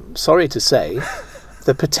 I'm sorry to say,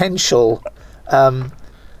 the potential what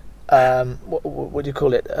do you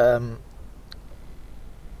call it,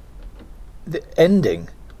 the ending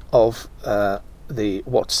of the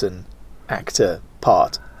Watson actor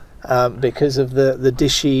part, because of the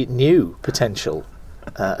dishy new potential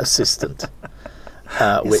assistant.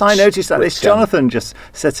 Yes, I noticed that. It's Jonathan just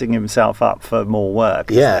setting himself up for more work.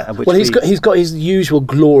 Yeah. Well, he's got his usual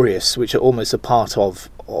glorious, which are almost a part of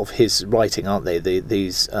his writing, aren't they?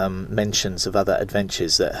 These mentions of other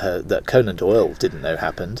adventures that Conan Doyle didn't know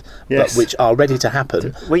happened, yes, but which are ready to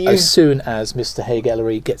happen as soon as Mr.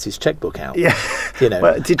 Hay-Gallery gets his checkbook out. Yeah. You know.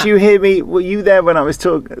 Well, did you hear me? Were you there when I was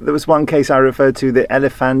talking? There was one case I referred to: the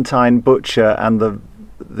elephantine butcher and the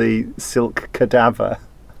silk cadaver.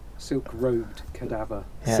 Silk-robed cadaver.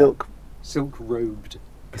 Yeah. Silk-robed.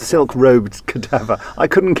 silk-robed cadaver. I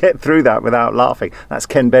couldn't get through that without laughing. That's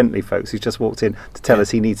Ken Bentley, folks, who's just walked in to tell us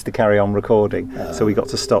he needs to carry on recording. So we got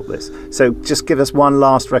to stop this. So just give us one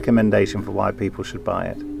last recommendation for why people should buy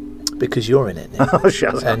it. Because you're in it, Nick. Oh,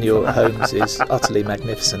 shut up. And your Holmes is utterly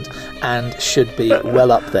magnificent and should be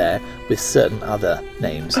well up there with certain other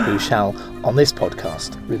names who shall, on this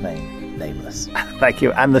podcast, remain nameless. Thank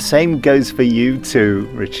you. And the same goes for you too,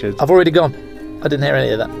 Richard. I've already gone. I didn't hear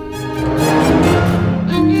any of that.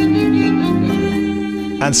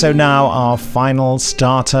 And so now our final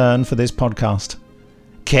star turn for this podcast.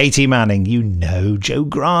 Katy Manning, you know Joe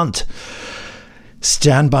Grant.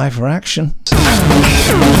 Stand by for action.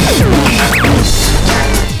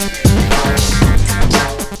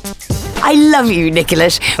 I love you,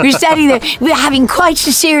 Nicholas. We're standing there, we're having quite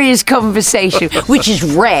a serious conversation, which is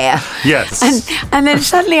rare. Yes. And then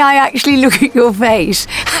suddenly I actually look at your face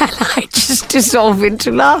and I just dissolve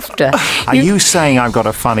into laughter. Are you saying I've got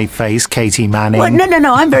a funny face, Katy Manning? Well,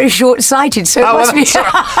 no, I'm very short-sighted, so it must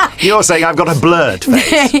be... You're saying I've got a blurred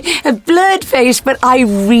face. A blurred face, but I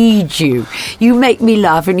read you. You make me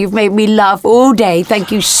laugh, and you've made me laugh all day.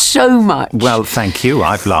 Thank you so much. Well, thank you.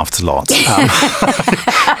 I've laughed a lot.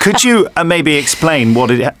 Could you maybe explain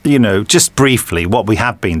what it, just briefly, what we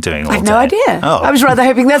have been doing all day? I've no idea. Oh. I was rather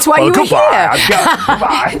hoping that's why you were goodbye. here.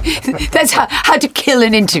 Goodbye. That's how to kill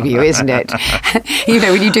an interview, isn't it?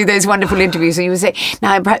 When you do those wonderful interviews and you say,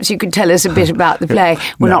 now perhaps you could tell us a bit about the play.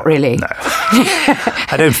 Well, not really. No.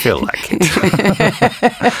 I don't feel like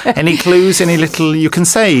it. Any clues? Any little... You can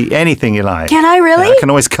say anything you like. Can I really? Yeah, I can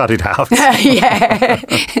always cut it out. Yeah.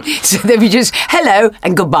 So then we just, hello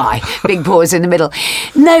and goodbye. Big pause in the middle.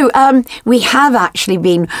 No, we have actually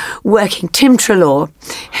been working, Tim Treloar,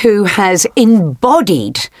 who has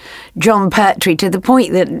embodied John Pertwee to the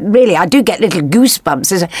point that really I do get little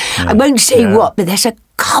goosebumps. I won't say what, but there's a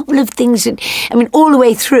couple of things that, all the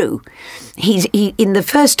way through. He in the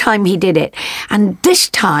first time he did it, and this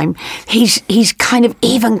time he's kind of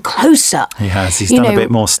even closer. He has. He's done a bit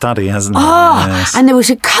more study, hasn't he? Oh, yes. And there was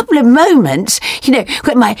a couple of moments,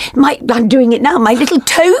 when I'm doing it now. My little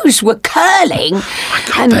toes were curling. My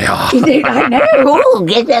God, they are. I know. Oh,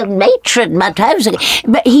 get a matron, my toes.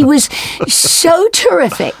 But he was so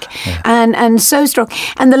terrific and so strong.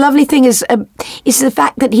 And the lovely thing is the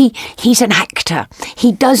fact that he's an actor.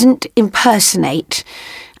 He doesn't impersonate.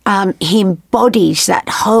 He embodies that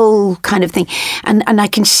whole kind of thing, and I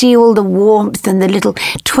can see all the warmth and the little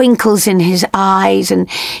twinkles in his eyes, and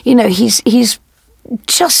he's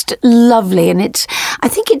just lovely, and I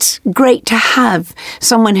think it's great to have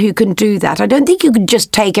someone who can do that. I don't think you can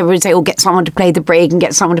just take everyone and say, get someone to play the Briggs and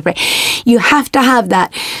get someone to play. You have to have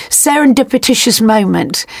that serendipitous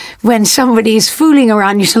moment when somebody is fooling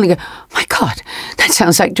around, you suddenly go, oh my God, that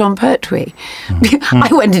sounds like John Pertwee. I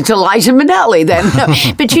went into Liza Minnelli then. No,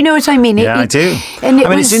 but you know what I mean? I do. And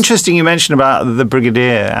it's interesting you mentioned about the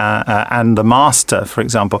Brigadier and the Master, for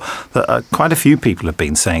example, that quite a few people have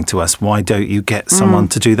been saying to us, why don't you get someone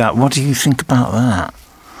to do that? What do you think about that?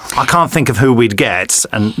 I can't think of who we'd get,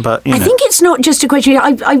 but I think it's not just a question.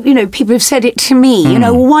 People have said it to me.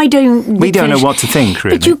 Why don't we don't know what to think,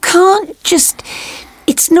 really? But you can't just.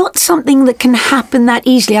 It's not something that can happen that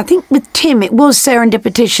easily. I think with Tim, it was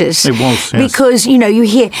serendipitous. It was, yes. Because, you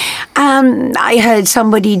hear... I heard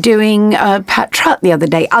somebody doing Pat Trutt the other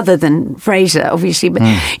day, other than Fraser, obviously. But,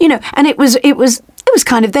 and it was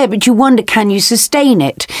kind of there. But you wonder, can you sustain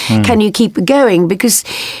it? Can you keep it going? Because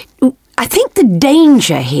I think the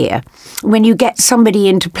danger here, when you get somebody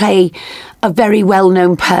in to play a very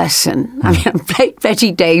well-known person, I played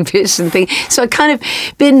Betty Davis and things, so I kind of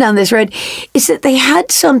been down this road, is that they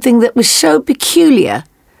had something that was so peculiar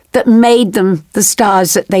that made them the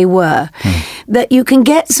stars that they were, that you can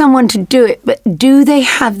get someone to do it, but do they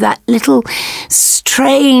have that little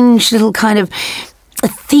strange little kind of a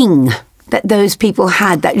thing that those people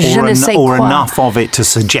had, that je ne sais quoi. Or enough of it to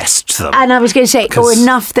suggest them. And I was going to say, or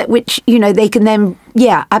enough that which, they can then,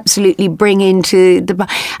 absolutely bring into the...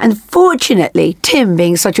 And fortunately, Tim,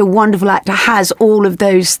 being such a wonderful actor, has all of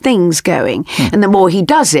those things going. And the more he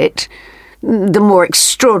does it, the more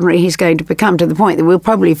extraordinary he's going to become, to the point that we'll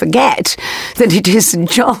probably forget that it isn't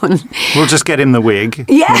John. We'll just get him the wig.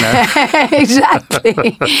 Yeah,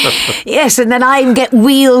 exactly. Yes, and then I get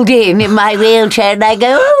wheeled in my wheelchair and I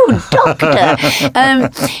go, oh, doctor.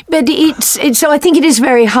 But it's so I think it is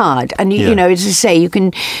very hard. And, as I say,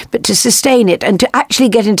 but to sustain it and to actually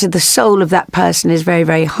get into the soul of that person is very,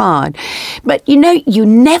 very hard. But, you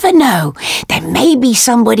never know. There may be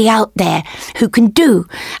somebody out there who can do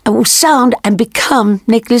and will sound around and become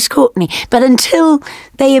Nicholas Courtney. But until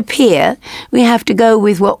they appear, we have to go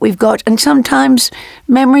with what we've got. And sometimes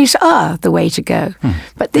memories are the way to go.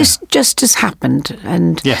 But this just has happened.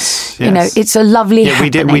 And, yes. you know, it's a lovely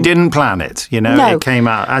happening. We didn't plan it, you know. No. It came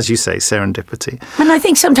out, as you say, serendipity. And I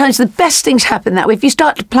think sometimes the best things happen that way. If you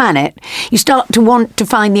start to plan it, you start to want to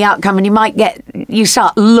find the outcome, and you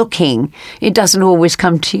start looking. It doesn't always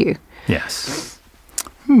come to you. Yes.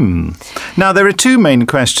 Now, there are two main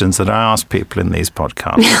questions that I ask people in these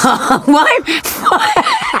podcasts. Why?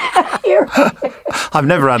 I've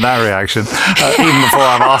never had that reaction, even before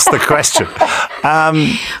I've asked the question.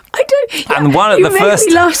 I don't. And one of you the made first.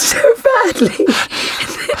 me laugh so badly.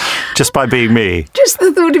 Just by being me. Just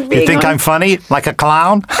the thought of being. You think I'm funny, like a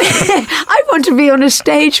clown? I want to be on a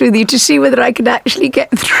stage with you to see whether I can actually get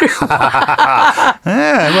through. Yeah,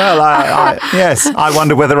 well, yes, I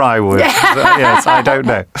wonder whether I would. Yes, I don't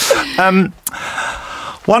know.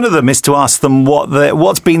 One of them is to ask them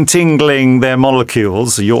what's been tingling their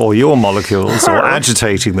molecules, your molecules, or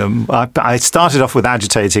agitating them. I started off with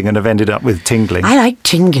agitating and have ended up with tingling. I like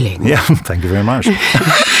tingling. Yeah, thank you very much.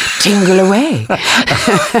 Tingle away.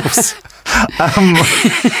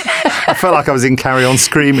 I felt like I was in Carry On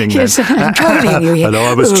Screaming. Yes, I'm joining you here. I know,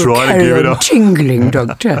 I was trying to give it up. Tingling,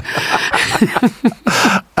 Doctor.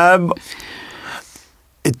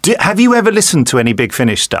 Have you ever listened to any Big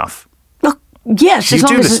Finish stuff? Yes, You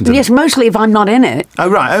do listen to yes, mostly if I'm not in it. Oh,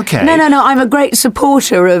 right, okay. No, I'm a great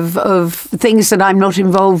supporter of things that I'm not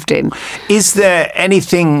involved in. Is there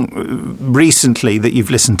anything recently that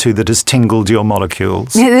you've listened to that has tingled your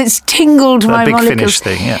molecules? Yeah, it's tingled my Big molecules. Finish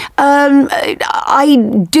thing, yeah.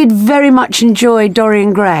 I did very much enjoy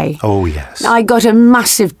Dorian Gray. Oh, yes. I got a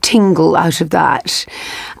massive tingle out of that.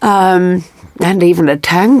 And even a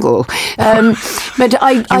tangle. But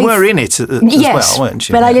you were in it as well, weren't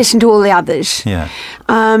you? But I listened to all the others. Yeah.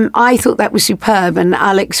 I thought that was superb, and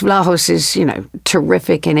Alex Vlahos is,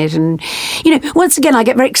 terrific in it. And, once again, I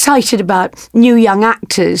get very excited about new young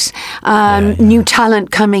actors, new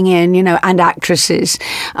talent coming in, and actresses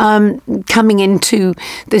coming into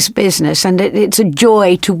this business. And it's a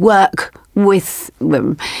joy to work with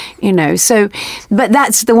them, so, but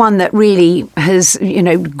that's the one that really has,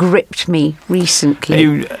 gripped me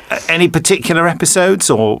recently. Any particular episodes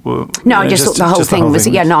or? No, I just thought the whole thing was,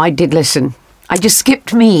 I did listen. I just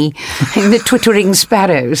skipped me in the twittering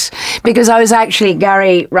sparrows because I was actually,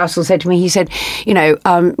 Gary Russell said to me, he said,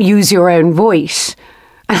 use your own voice.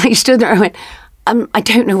 And I stood there and I went, I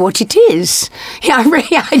don't know what it is. Yeah,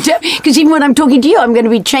 I don't. Because even when I'm talking to you, I'm going to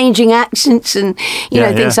be changing accents and,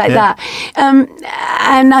 things like that.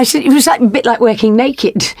 And I said, it was a bit like working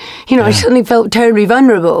naked. I suddenly felt terribly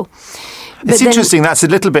vulnerable. It's interesting. That's a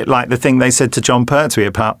little bit like the thing they said to John Pertwee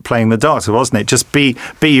about playing the Doctor, wasn't it? Just be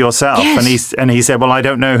yourself. Yes. And he said, well, I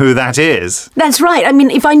don't know who that is. That's right. I mean,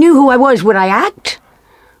 if I knew who I was, would I act?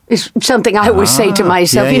 Is something I always say to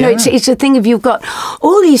myself. It's a thing of you've got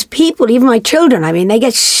all these people, even my children, they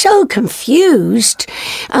get so confused.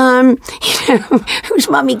 Who's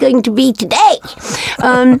Mummy going to be today?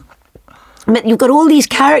 But you've got all these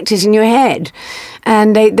characters in your head.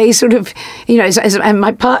 And they sort of, and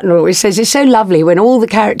my partner always says, it's so lovely when all the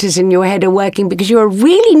characters in your head are working because you're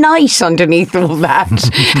really nice underneath all that.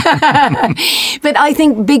 But I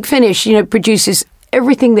think Big Finish, produces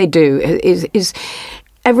everything they do is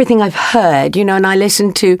everything I've heard, and I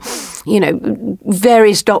listen to,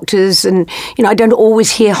 various doctors and, I don't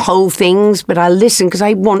always hear whole things, but I listen because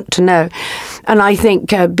I want to know. And I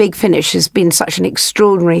think Big Finish has been such an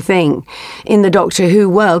extraordinary thing in the Doctor Who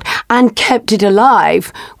world and kept it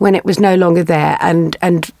alive when it was no longer there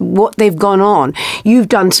and what they've gone on. You've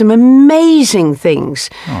done some amazing things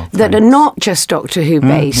that are not just Doctor Who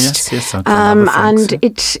based. Yes, and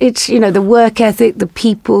it's the work ethic, the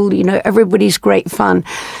people, everybody's great fun.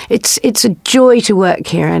 It's a joy to work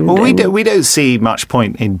here. And we don't see much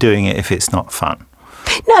point in doing it if it's not fun.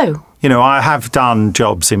 No. I have done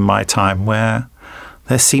jobs in my time where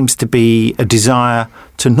there seems to be a desire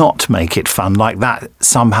to not make it fun, like that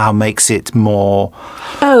somehow makes it more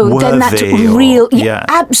worthy. Then that's real. Yeah,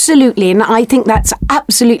 absolutely. And I think that's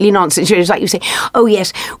absolutely nonsense. It's like you say, oh,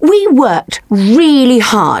 yes, we worked really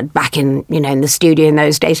hard back in, in the studio in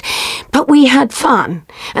those days, but we had fun.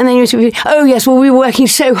 And then you say, oh, yes, well, we were working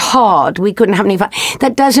so hard, we couldn't have any fun.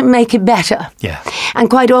 That doesn't make it better. Yeah. And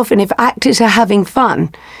quite often, if actors are having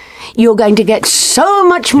fun, you're going to get so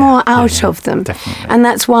much more out of them. Definitely. And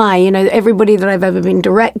that's why, everybody that I've ever been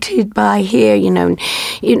directed by here,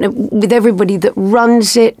 with everybody that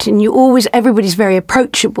runs it, and everybody's very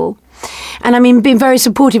approachable. And been very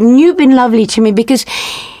supportive. And you've been lovely to me because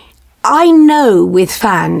I know with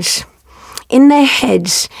fans, in their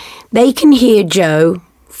heads, they can hear Joe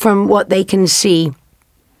from what they can see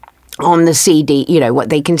on the CD, you know, what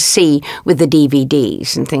they can see with the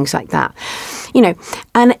DVDs and things like that, you know,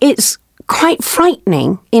 and it's quite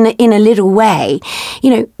frightening in a little way. You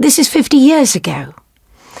know, this is 50 years ago.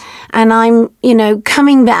 And I'm, you know,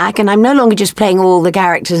 coming back, and I'm no longer just playing all the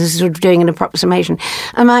characters and sort of doing an approximation.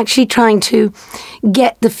 I'm actually trying to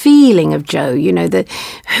get the feeling of Joe, you know,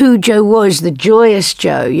 who Joe was, the joyous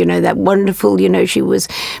Joe, you know, that wonderful, you know, she was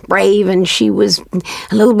brave and she was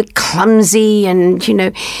a little bit clumsy and, you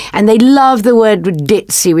know, and they love the word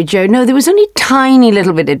ditzy with Joe. No, there was only a tiny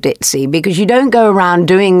little bit of ditzy because you don't go around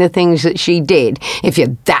doing the things that she did if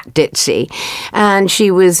you're that ditzy. And she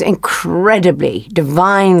was incredibly,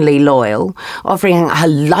 divinely loyal, offering her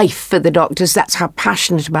life for the doctors. That's how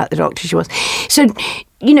passionate about the doctor she was. So,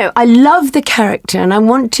 you know, I love the character and I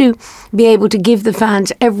want to be able to give the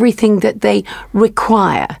fans everything that they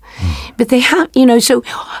require. But they have, you know, so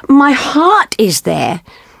my heart is there.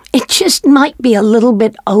 It just might be a little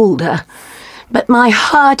bit older. But my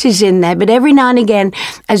heart is in there. But every now and again,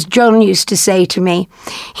 as John used to say to me,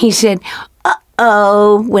 he said,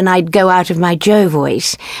 uh-oh, when I'd go out of my Joe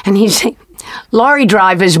voice. And he'd say, lorry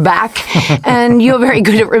driver's back. And you're very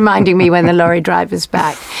good at reminding me when the lorry driver's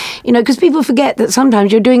back. You know, because people forget that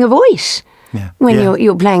sometimes you're doing a voice. Yeah. When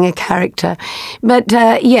you're playing a character. But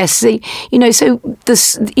yes, you know, so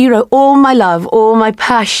this, you know, all my love, all my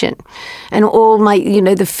passion and all my, you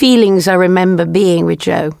know, the feelings I remember being with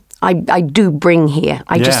Joe, I do bring here.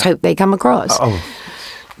 I just hope they come across. Oh.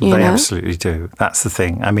 They absolutely do. That's the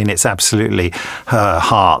thing. I mean, it's absolutely her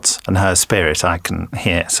heart and her spirit I can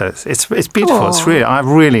hear. So it's beautiful. Aww. It's really, I've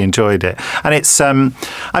really enjoyed it. And it's, I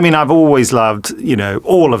mean, I've always loved, you know,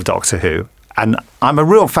 all of Doctor Who. And I'm a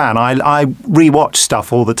real fan. I rewatch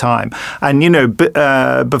stuff all the time. And, you know,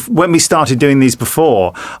 when we started doing these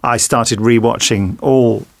before, I started rewatching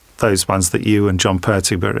all those ones that you and John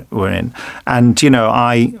Pertwee were in. And, you know,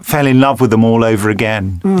 I fell in love with them all over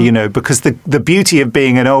again, you know, because the beauty of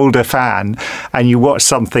being an older fan and you watch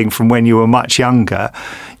something from when you were much younger,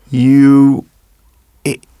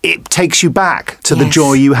 it takes you back to the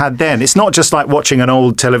joy you had then. It's not just like watching an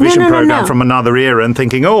old television program from another era and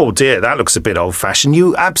thinking, oh dear, that looks a bit old-fashioned.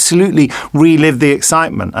 You absolutely relive the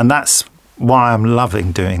excitement, and that's why I'm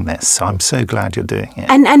loving doing this. So I'm so glad you're doing it.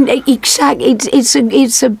 And exactly,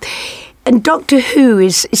 and Doctor Who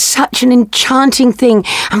is such an enchanting thing.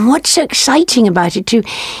 And what's so exciting about it too,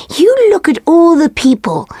 you look at all the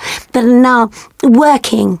people that are now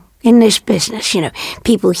working in this business, you know,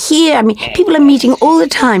 people here, I mean, people are meeting all the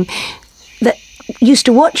time that used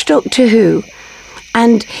to watch Doctor Who,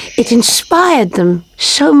 and it inspired them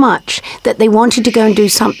so much that they wanted to go and do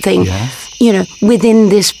something, you know, within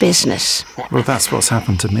this business. Well, that's what's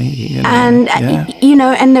happened to me. You know? And, you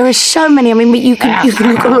know, and there are so many. I mean, you can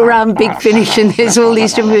look all around Big Finish and there's all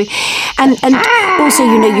these different movies. And also,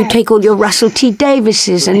 you know, you take all your Russell T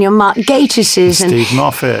Davises and your Mark Gatises. And Steve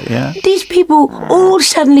Moffat, these people all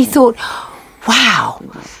suddenly thought, wow,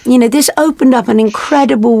 you know, this opened up an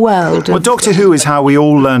incredible world. Well, Doctor Who is how we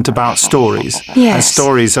all learnt about stories. Yes. And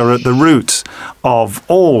stories are at the root of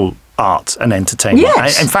all art and entertainment.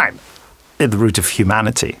 Yes. In fact, at the root of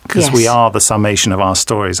humanity, because we are the summation of our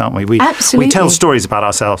stories, aren't we? Absolutely. We tell stories about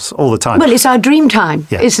ourselves all the time. Well, it's our dream time,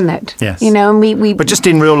 isn't it? Yes. You know, and we But just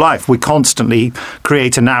in real life, we constantly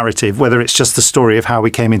create a narrative, whether it's just the story of how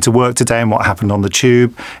we came into work today and what happened on the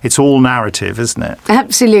tube. It's all narrative, isn't it?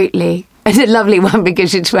 It's a lovely one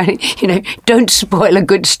because it's very, you know, don't spoil a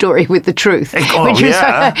good story with the truth.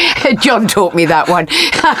 John taught me that one.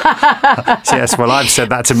 Yes, well, I've said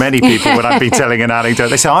that to many people when I've been telling an anecdote.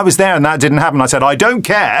 They say, I was there and that didn't happen. I said, I don't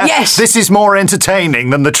care. Yes. This is more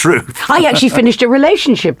entertaining than the truth. I actually finished a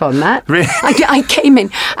relationship on that. Really? I came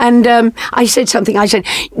in and I said something. I said,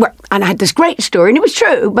 well, and I had this great story and it was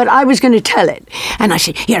true, but I was going to tell it. And I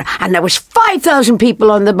said, you know, and there was 5,000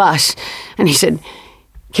 people on the bus. And he said,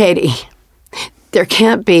 Katy, there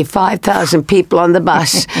can't be 5,000 people on the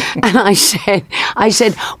bus. And I said,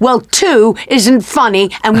 well, 2 isn't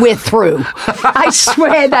funny and we're through. I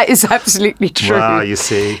swear that is absolutely true. Wow, you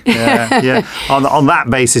see. Yeah. On that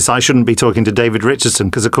basis, I shouldn't be talking to David Richardson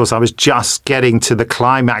because, of course, I was just getting to the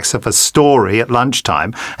climax of a story at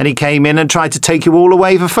lunchtime and he came in and tried to take you all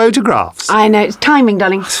away for photographs. I know. It's timing,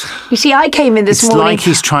 darling. You see, I came in this morning. It's like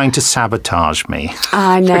he's trying to sabotage me.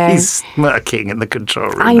 I know. He's smirking in the control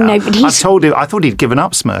room I know, but I told him, I thought he'd given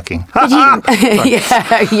up smirking. Yes,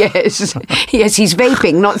 he's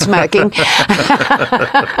vaping, not smirking.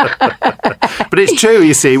 But it's true,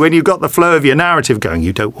 you see, when you've got the flow of your narrative going,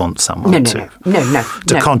 you don't want someone to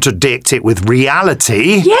contradict it with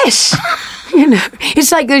reality. Yes. You know,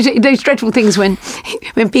 it's like those dreadful things when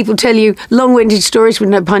people tell you long-winded stories with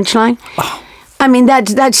no punchline. Oh. I mean,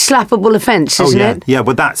 that's slappable offence, isn't it? Yeah,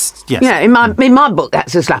 but that's, yes. Yeah, in my book,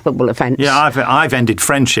 that's a slappable offence. Yeah, I've ended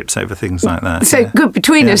friendships over things like that. So good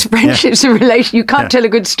between us, friendships and relations. You can't tell a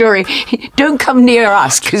good story. Don't come near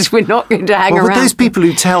us because we're not going to hang around. With those people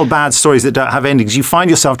who tell bad stories that don't have endings, you find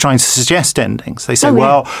yourself trying to suggest endings. They say,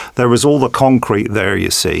 there was all the concrete there, you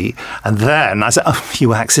see, and then I said,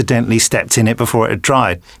 you accidentally stepped in it before it had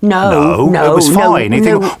dried. No, it was fine. You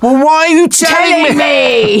think, well, why are you telling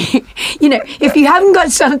me? You know, if you haven't got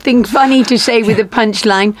something funny to say with a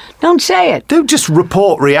punchline, don't say it. Don't just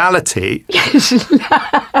report reality. Yes.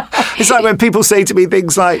 It's like when people say to me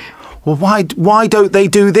things like, well, why don't they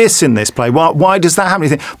do this in this play? Why does that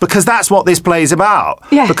happen? Because that's what this play is about.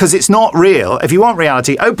 Yeah. Because it's not real. If you want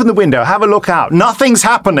reality, open the window, have a look out. Nothing's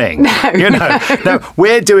happening. No,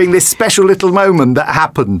 we're doing this special little moment that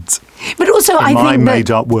happened. But also, I think my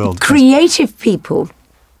made-up world. Creative people.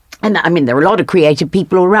 And I mean, there are a lot of creative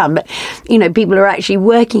people around, but, you know, people are actually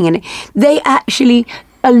working in it. They actually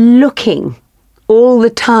are looking all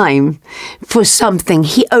the time for something,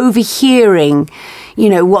 overhearing, you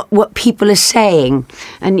know, what people are saying.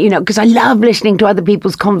 And, you know, because I love listening to other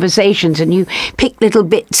people's conversations, and you pick little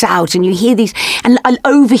bits out and you hear these, and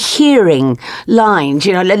overhearing lines,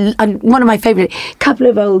 you know. One of my favourite, couple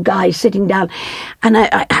of old guys sitting down, and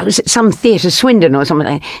I was at some theatre, Swindon or something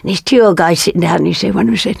like that, and these two old guys sitting down, and one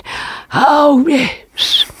of them said, oh,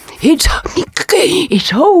 yes,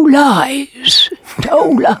 it's all lies,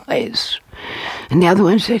 And the other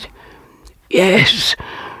one said, yes,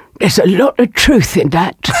 there's a lot of truth in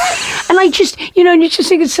that. And I just, you know, you just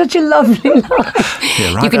think it's such a lovely line.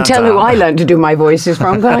 Yeah, you can tell who I learned to do my voices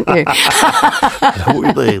from, can't you? Who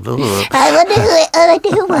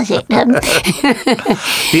was it?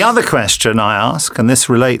 The other question I ask, and this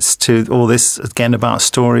relates to all this, again, about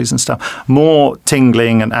stories and stuff, more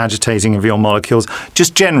tingling and agitating of your molecules,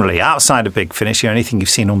 just generally, outside of Big Finish, anything you've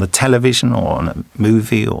seen on the television or on a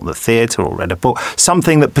movie or the theatre or read a book,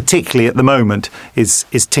 something that particularly at the moment is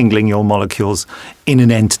tingling your molecules in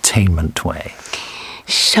an entertainment way?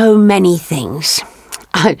 So many things.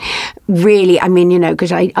 Really, I mean, you know,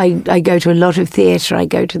 because I go to a lot of theatre, I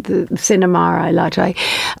go to the cinema, I go to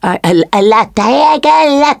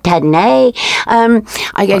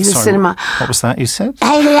the cinema. What was that you said?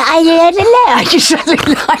 I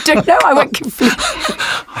don't know, I went completely...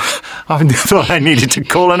 I thought I needed to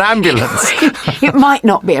call an ambulance. It might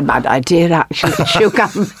not be a bad idea, actually. She'll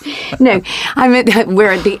come. No,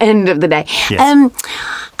 we're at the end of the day. Yes.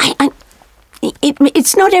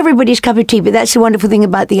 It's not everybody's cup of tea, but that's the wonderful thing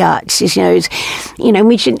about the arts. It's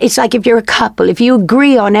like if you're a couple, if you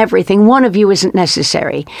agree on everything, one of you isn't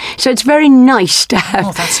necessary. So it's very nice to have.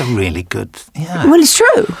 Oh, that's a really good. Yeah. Well, it's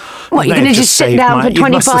true. What, you're going to just sit down for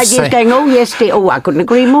 25 years going, oh, yes, dear. Oh, I couldn't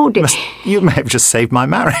agree more, dear. You may have just saved my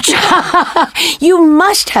marriage. You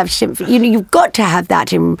must have sympathy. You've got to have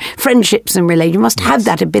that in friendships and relations. You must have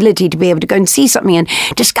that ability to be able to go and see something and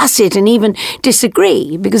discuss it and even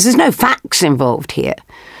disagree, because there's no facts involved here.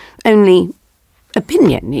 Only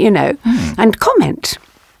opinion, and comment.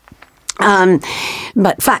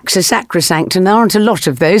 But facts are sacrosanct, and there aren't a lot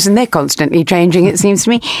of those, and they're constantly changing, it seems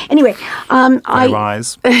to me. Anyway, I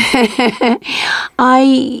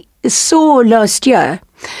saw last year,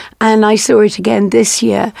 and I saw it again this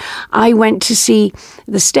year. I went to see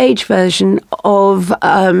the stage version of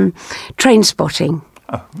Trainspotting.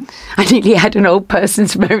 Oh. I nearly had an old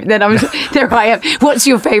person's moment. Then there I am. What's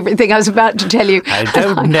your favourite thing? I was about to tell you. I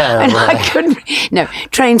don't know. And I couldn't. No,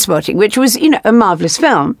 Trainspotting, which was, a marvellous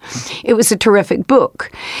film. It was a terrific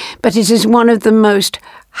book. But it is one of the most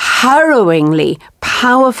harrowingly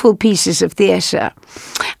powerful pieces of theatre.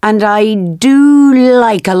 And I do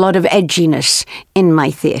like a lot of edginess in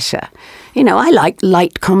my theatre. I like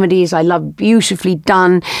light comedies. I love beautifully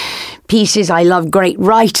done pieces. I love great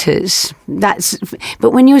writers.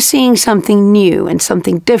 But when you're seeing something new and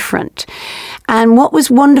something different, and what was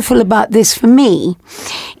wonderful about this for me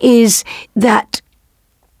is that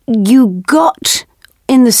you got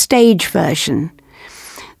in the stage version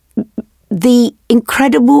the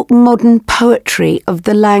incredible modern poetry of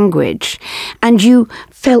the language, and you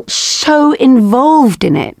felt so involved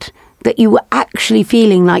in it that you were actually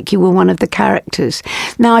feeling like you were one of the characters.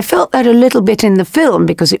 Now, I felt that a little bit in the film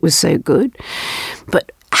because it was so good,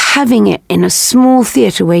 but having it in a small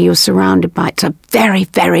theatre where you're surrounded by it's a very,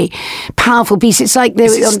 very powerful piece. It's like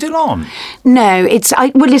is it still on? No, it's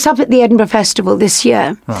up at the Edinburgh Festival this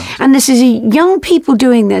year, right. And this is young people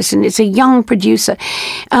doing this, and it's a young producer.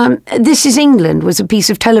 This Is England was a piece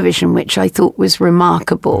of television which I thought was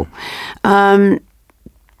remarkable.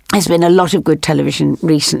 There's been a lot of good television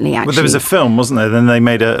recently, actually. Well, there was a film, wasn't there? Then they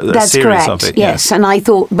made a That's series correct, of it. yes. And I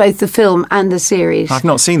thought both the film and the series. I've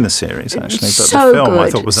not seen the series, actually, but so the film good, I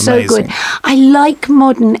thought was so amazing. good. I like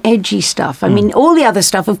modern, edgy stuff. I mean, all the other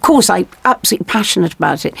stuff, of course, I'm absolutely passionate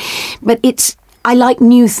about it. But I like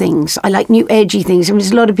new things. I like new edgy things. I mean, there's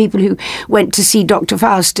a lot of people who went to see Dr.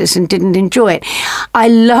 Faustus and didn't enjoy it. I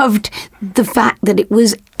loved the fact that it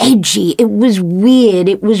was edgy. It was weird.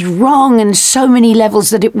 It was wrong on so many levels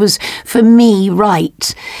that it was, for me,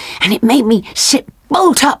 right. And it made me sit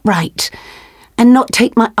bolt upright and not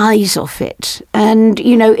take my eyes off it. And,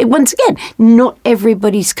 once again, not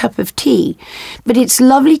everybody's cup of tea. But it's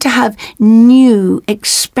lovely to have new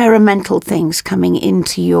experimental things coming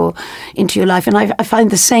into your life. And I find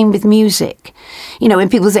the same with music. When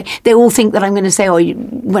people say, they all think that I'm going to say,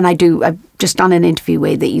 when I've just done an interview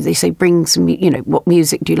where they say, bring some, what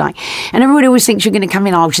music do you like? And everybody always thinks you're going to come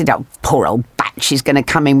in, she said, oh, poor old bat, she's going to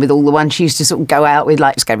come in with all the ones she used to sort of go out with,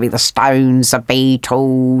 like it's going to be the Stones, the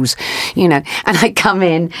Beatles, and I come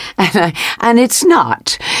in and it's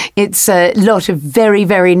not. It's a lot of very,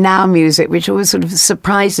 very now music, which always sort of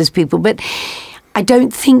surprises people. But I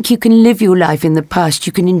don't think you can live your life in the past.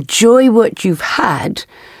 You can enjoy what you've had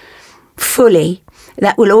fully.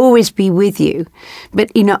 That will always be with you.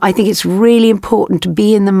 But, I think it's really important to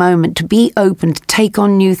be in the moment, to be open, to take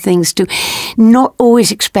on new things, to not always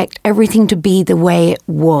expect everything to be the way it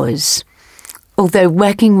was. Although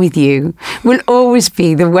working with you will always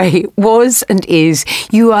be the way it was and is.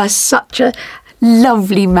 You are such a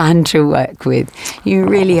lovely man to work with. You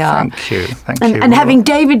really are. Thank you. And having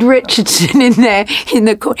David Richardson in there in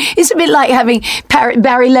the corner, it's a bit like having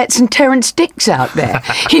Barry Letts and Terence Dicks out there.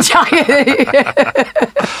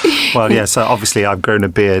 Well, yes, obviously I've grown a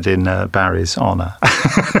beard in Barry's honour.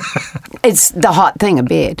 It's the hot thing, a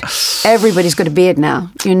beard. Everybody's got a beard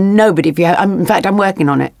now. Nobody, in fact, I'm working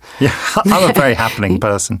on it. Yeah, I'm a very happening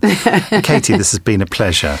person. Katy, this has been a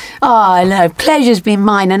pleasure. Oh, no, pleasure's been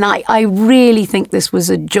mine. And I really think this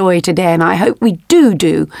was a joy today. And I hope we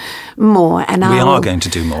do more. And we are going to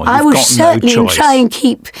do more. I will certainly try and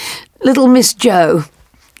keep little Miss Jo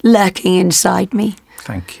lurking inside me.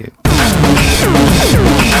 Thank you.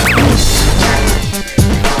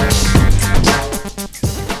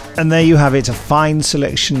 And there you have it, a fine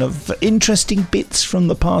selection of interesting bits from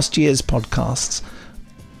the past year's podcasts.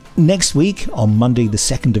 Next week, on Monday the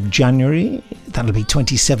 2nd of January, that'll be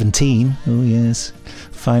 2017. Oh yes,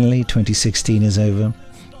 finally 2016 is over.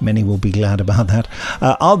 Many will be glad about that.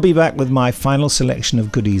 I'll be back with my final selection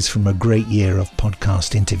of goodies from a great year of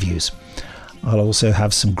podcast interviews. I'll also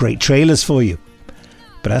have some great trailers for you.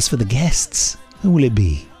 But as for the guests, who will it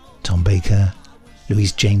be? Tom Baker,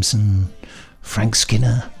 Louise Jameson, Frank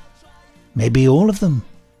Skinner? Maybe all of them.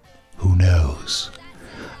 Who knows?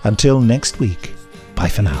 Until next week, bye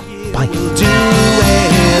for now. Bye.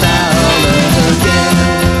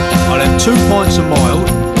 I'll have 2 pints of mild,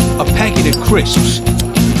 a packet of crisps,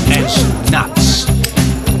 and some nuts.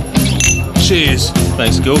 Cheers.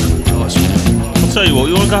 Thanks, Gulf. Nice one. I'll tell you what,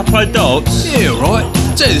 you want to go play darts? Yeah, right.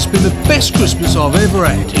 I tell you, it's been the best Christmas I've ever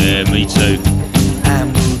had. Yeah, me too.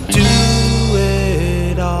 And we'll do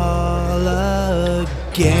it all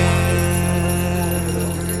again.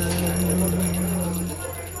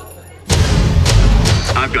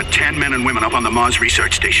 I've got 10 men and women up on the Mars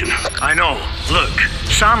research station. I know. Look,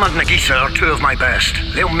 Sam and Nagisa are 2 of my best.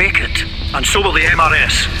 They'll make it. And so will the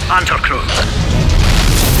MRS and her crew.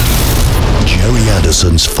 Jerry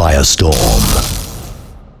Anderson's Firestorm.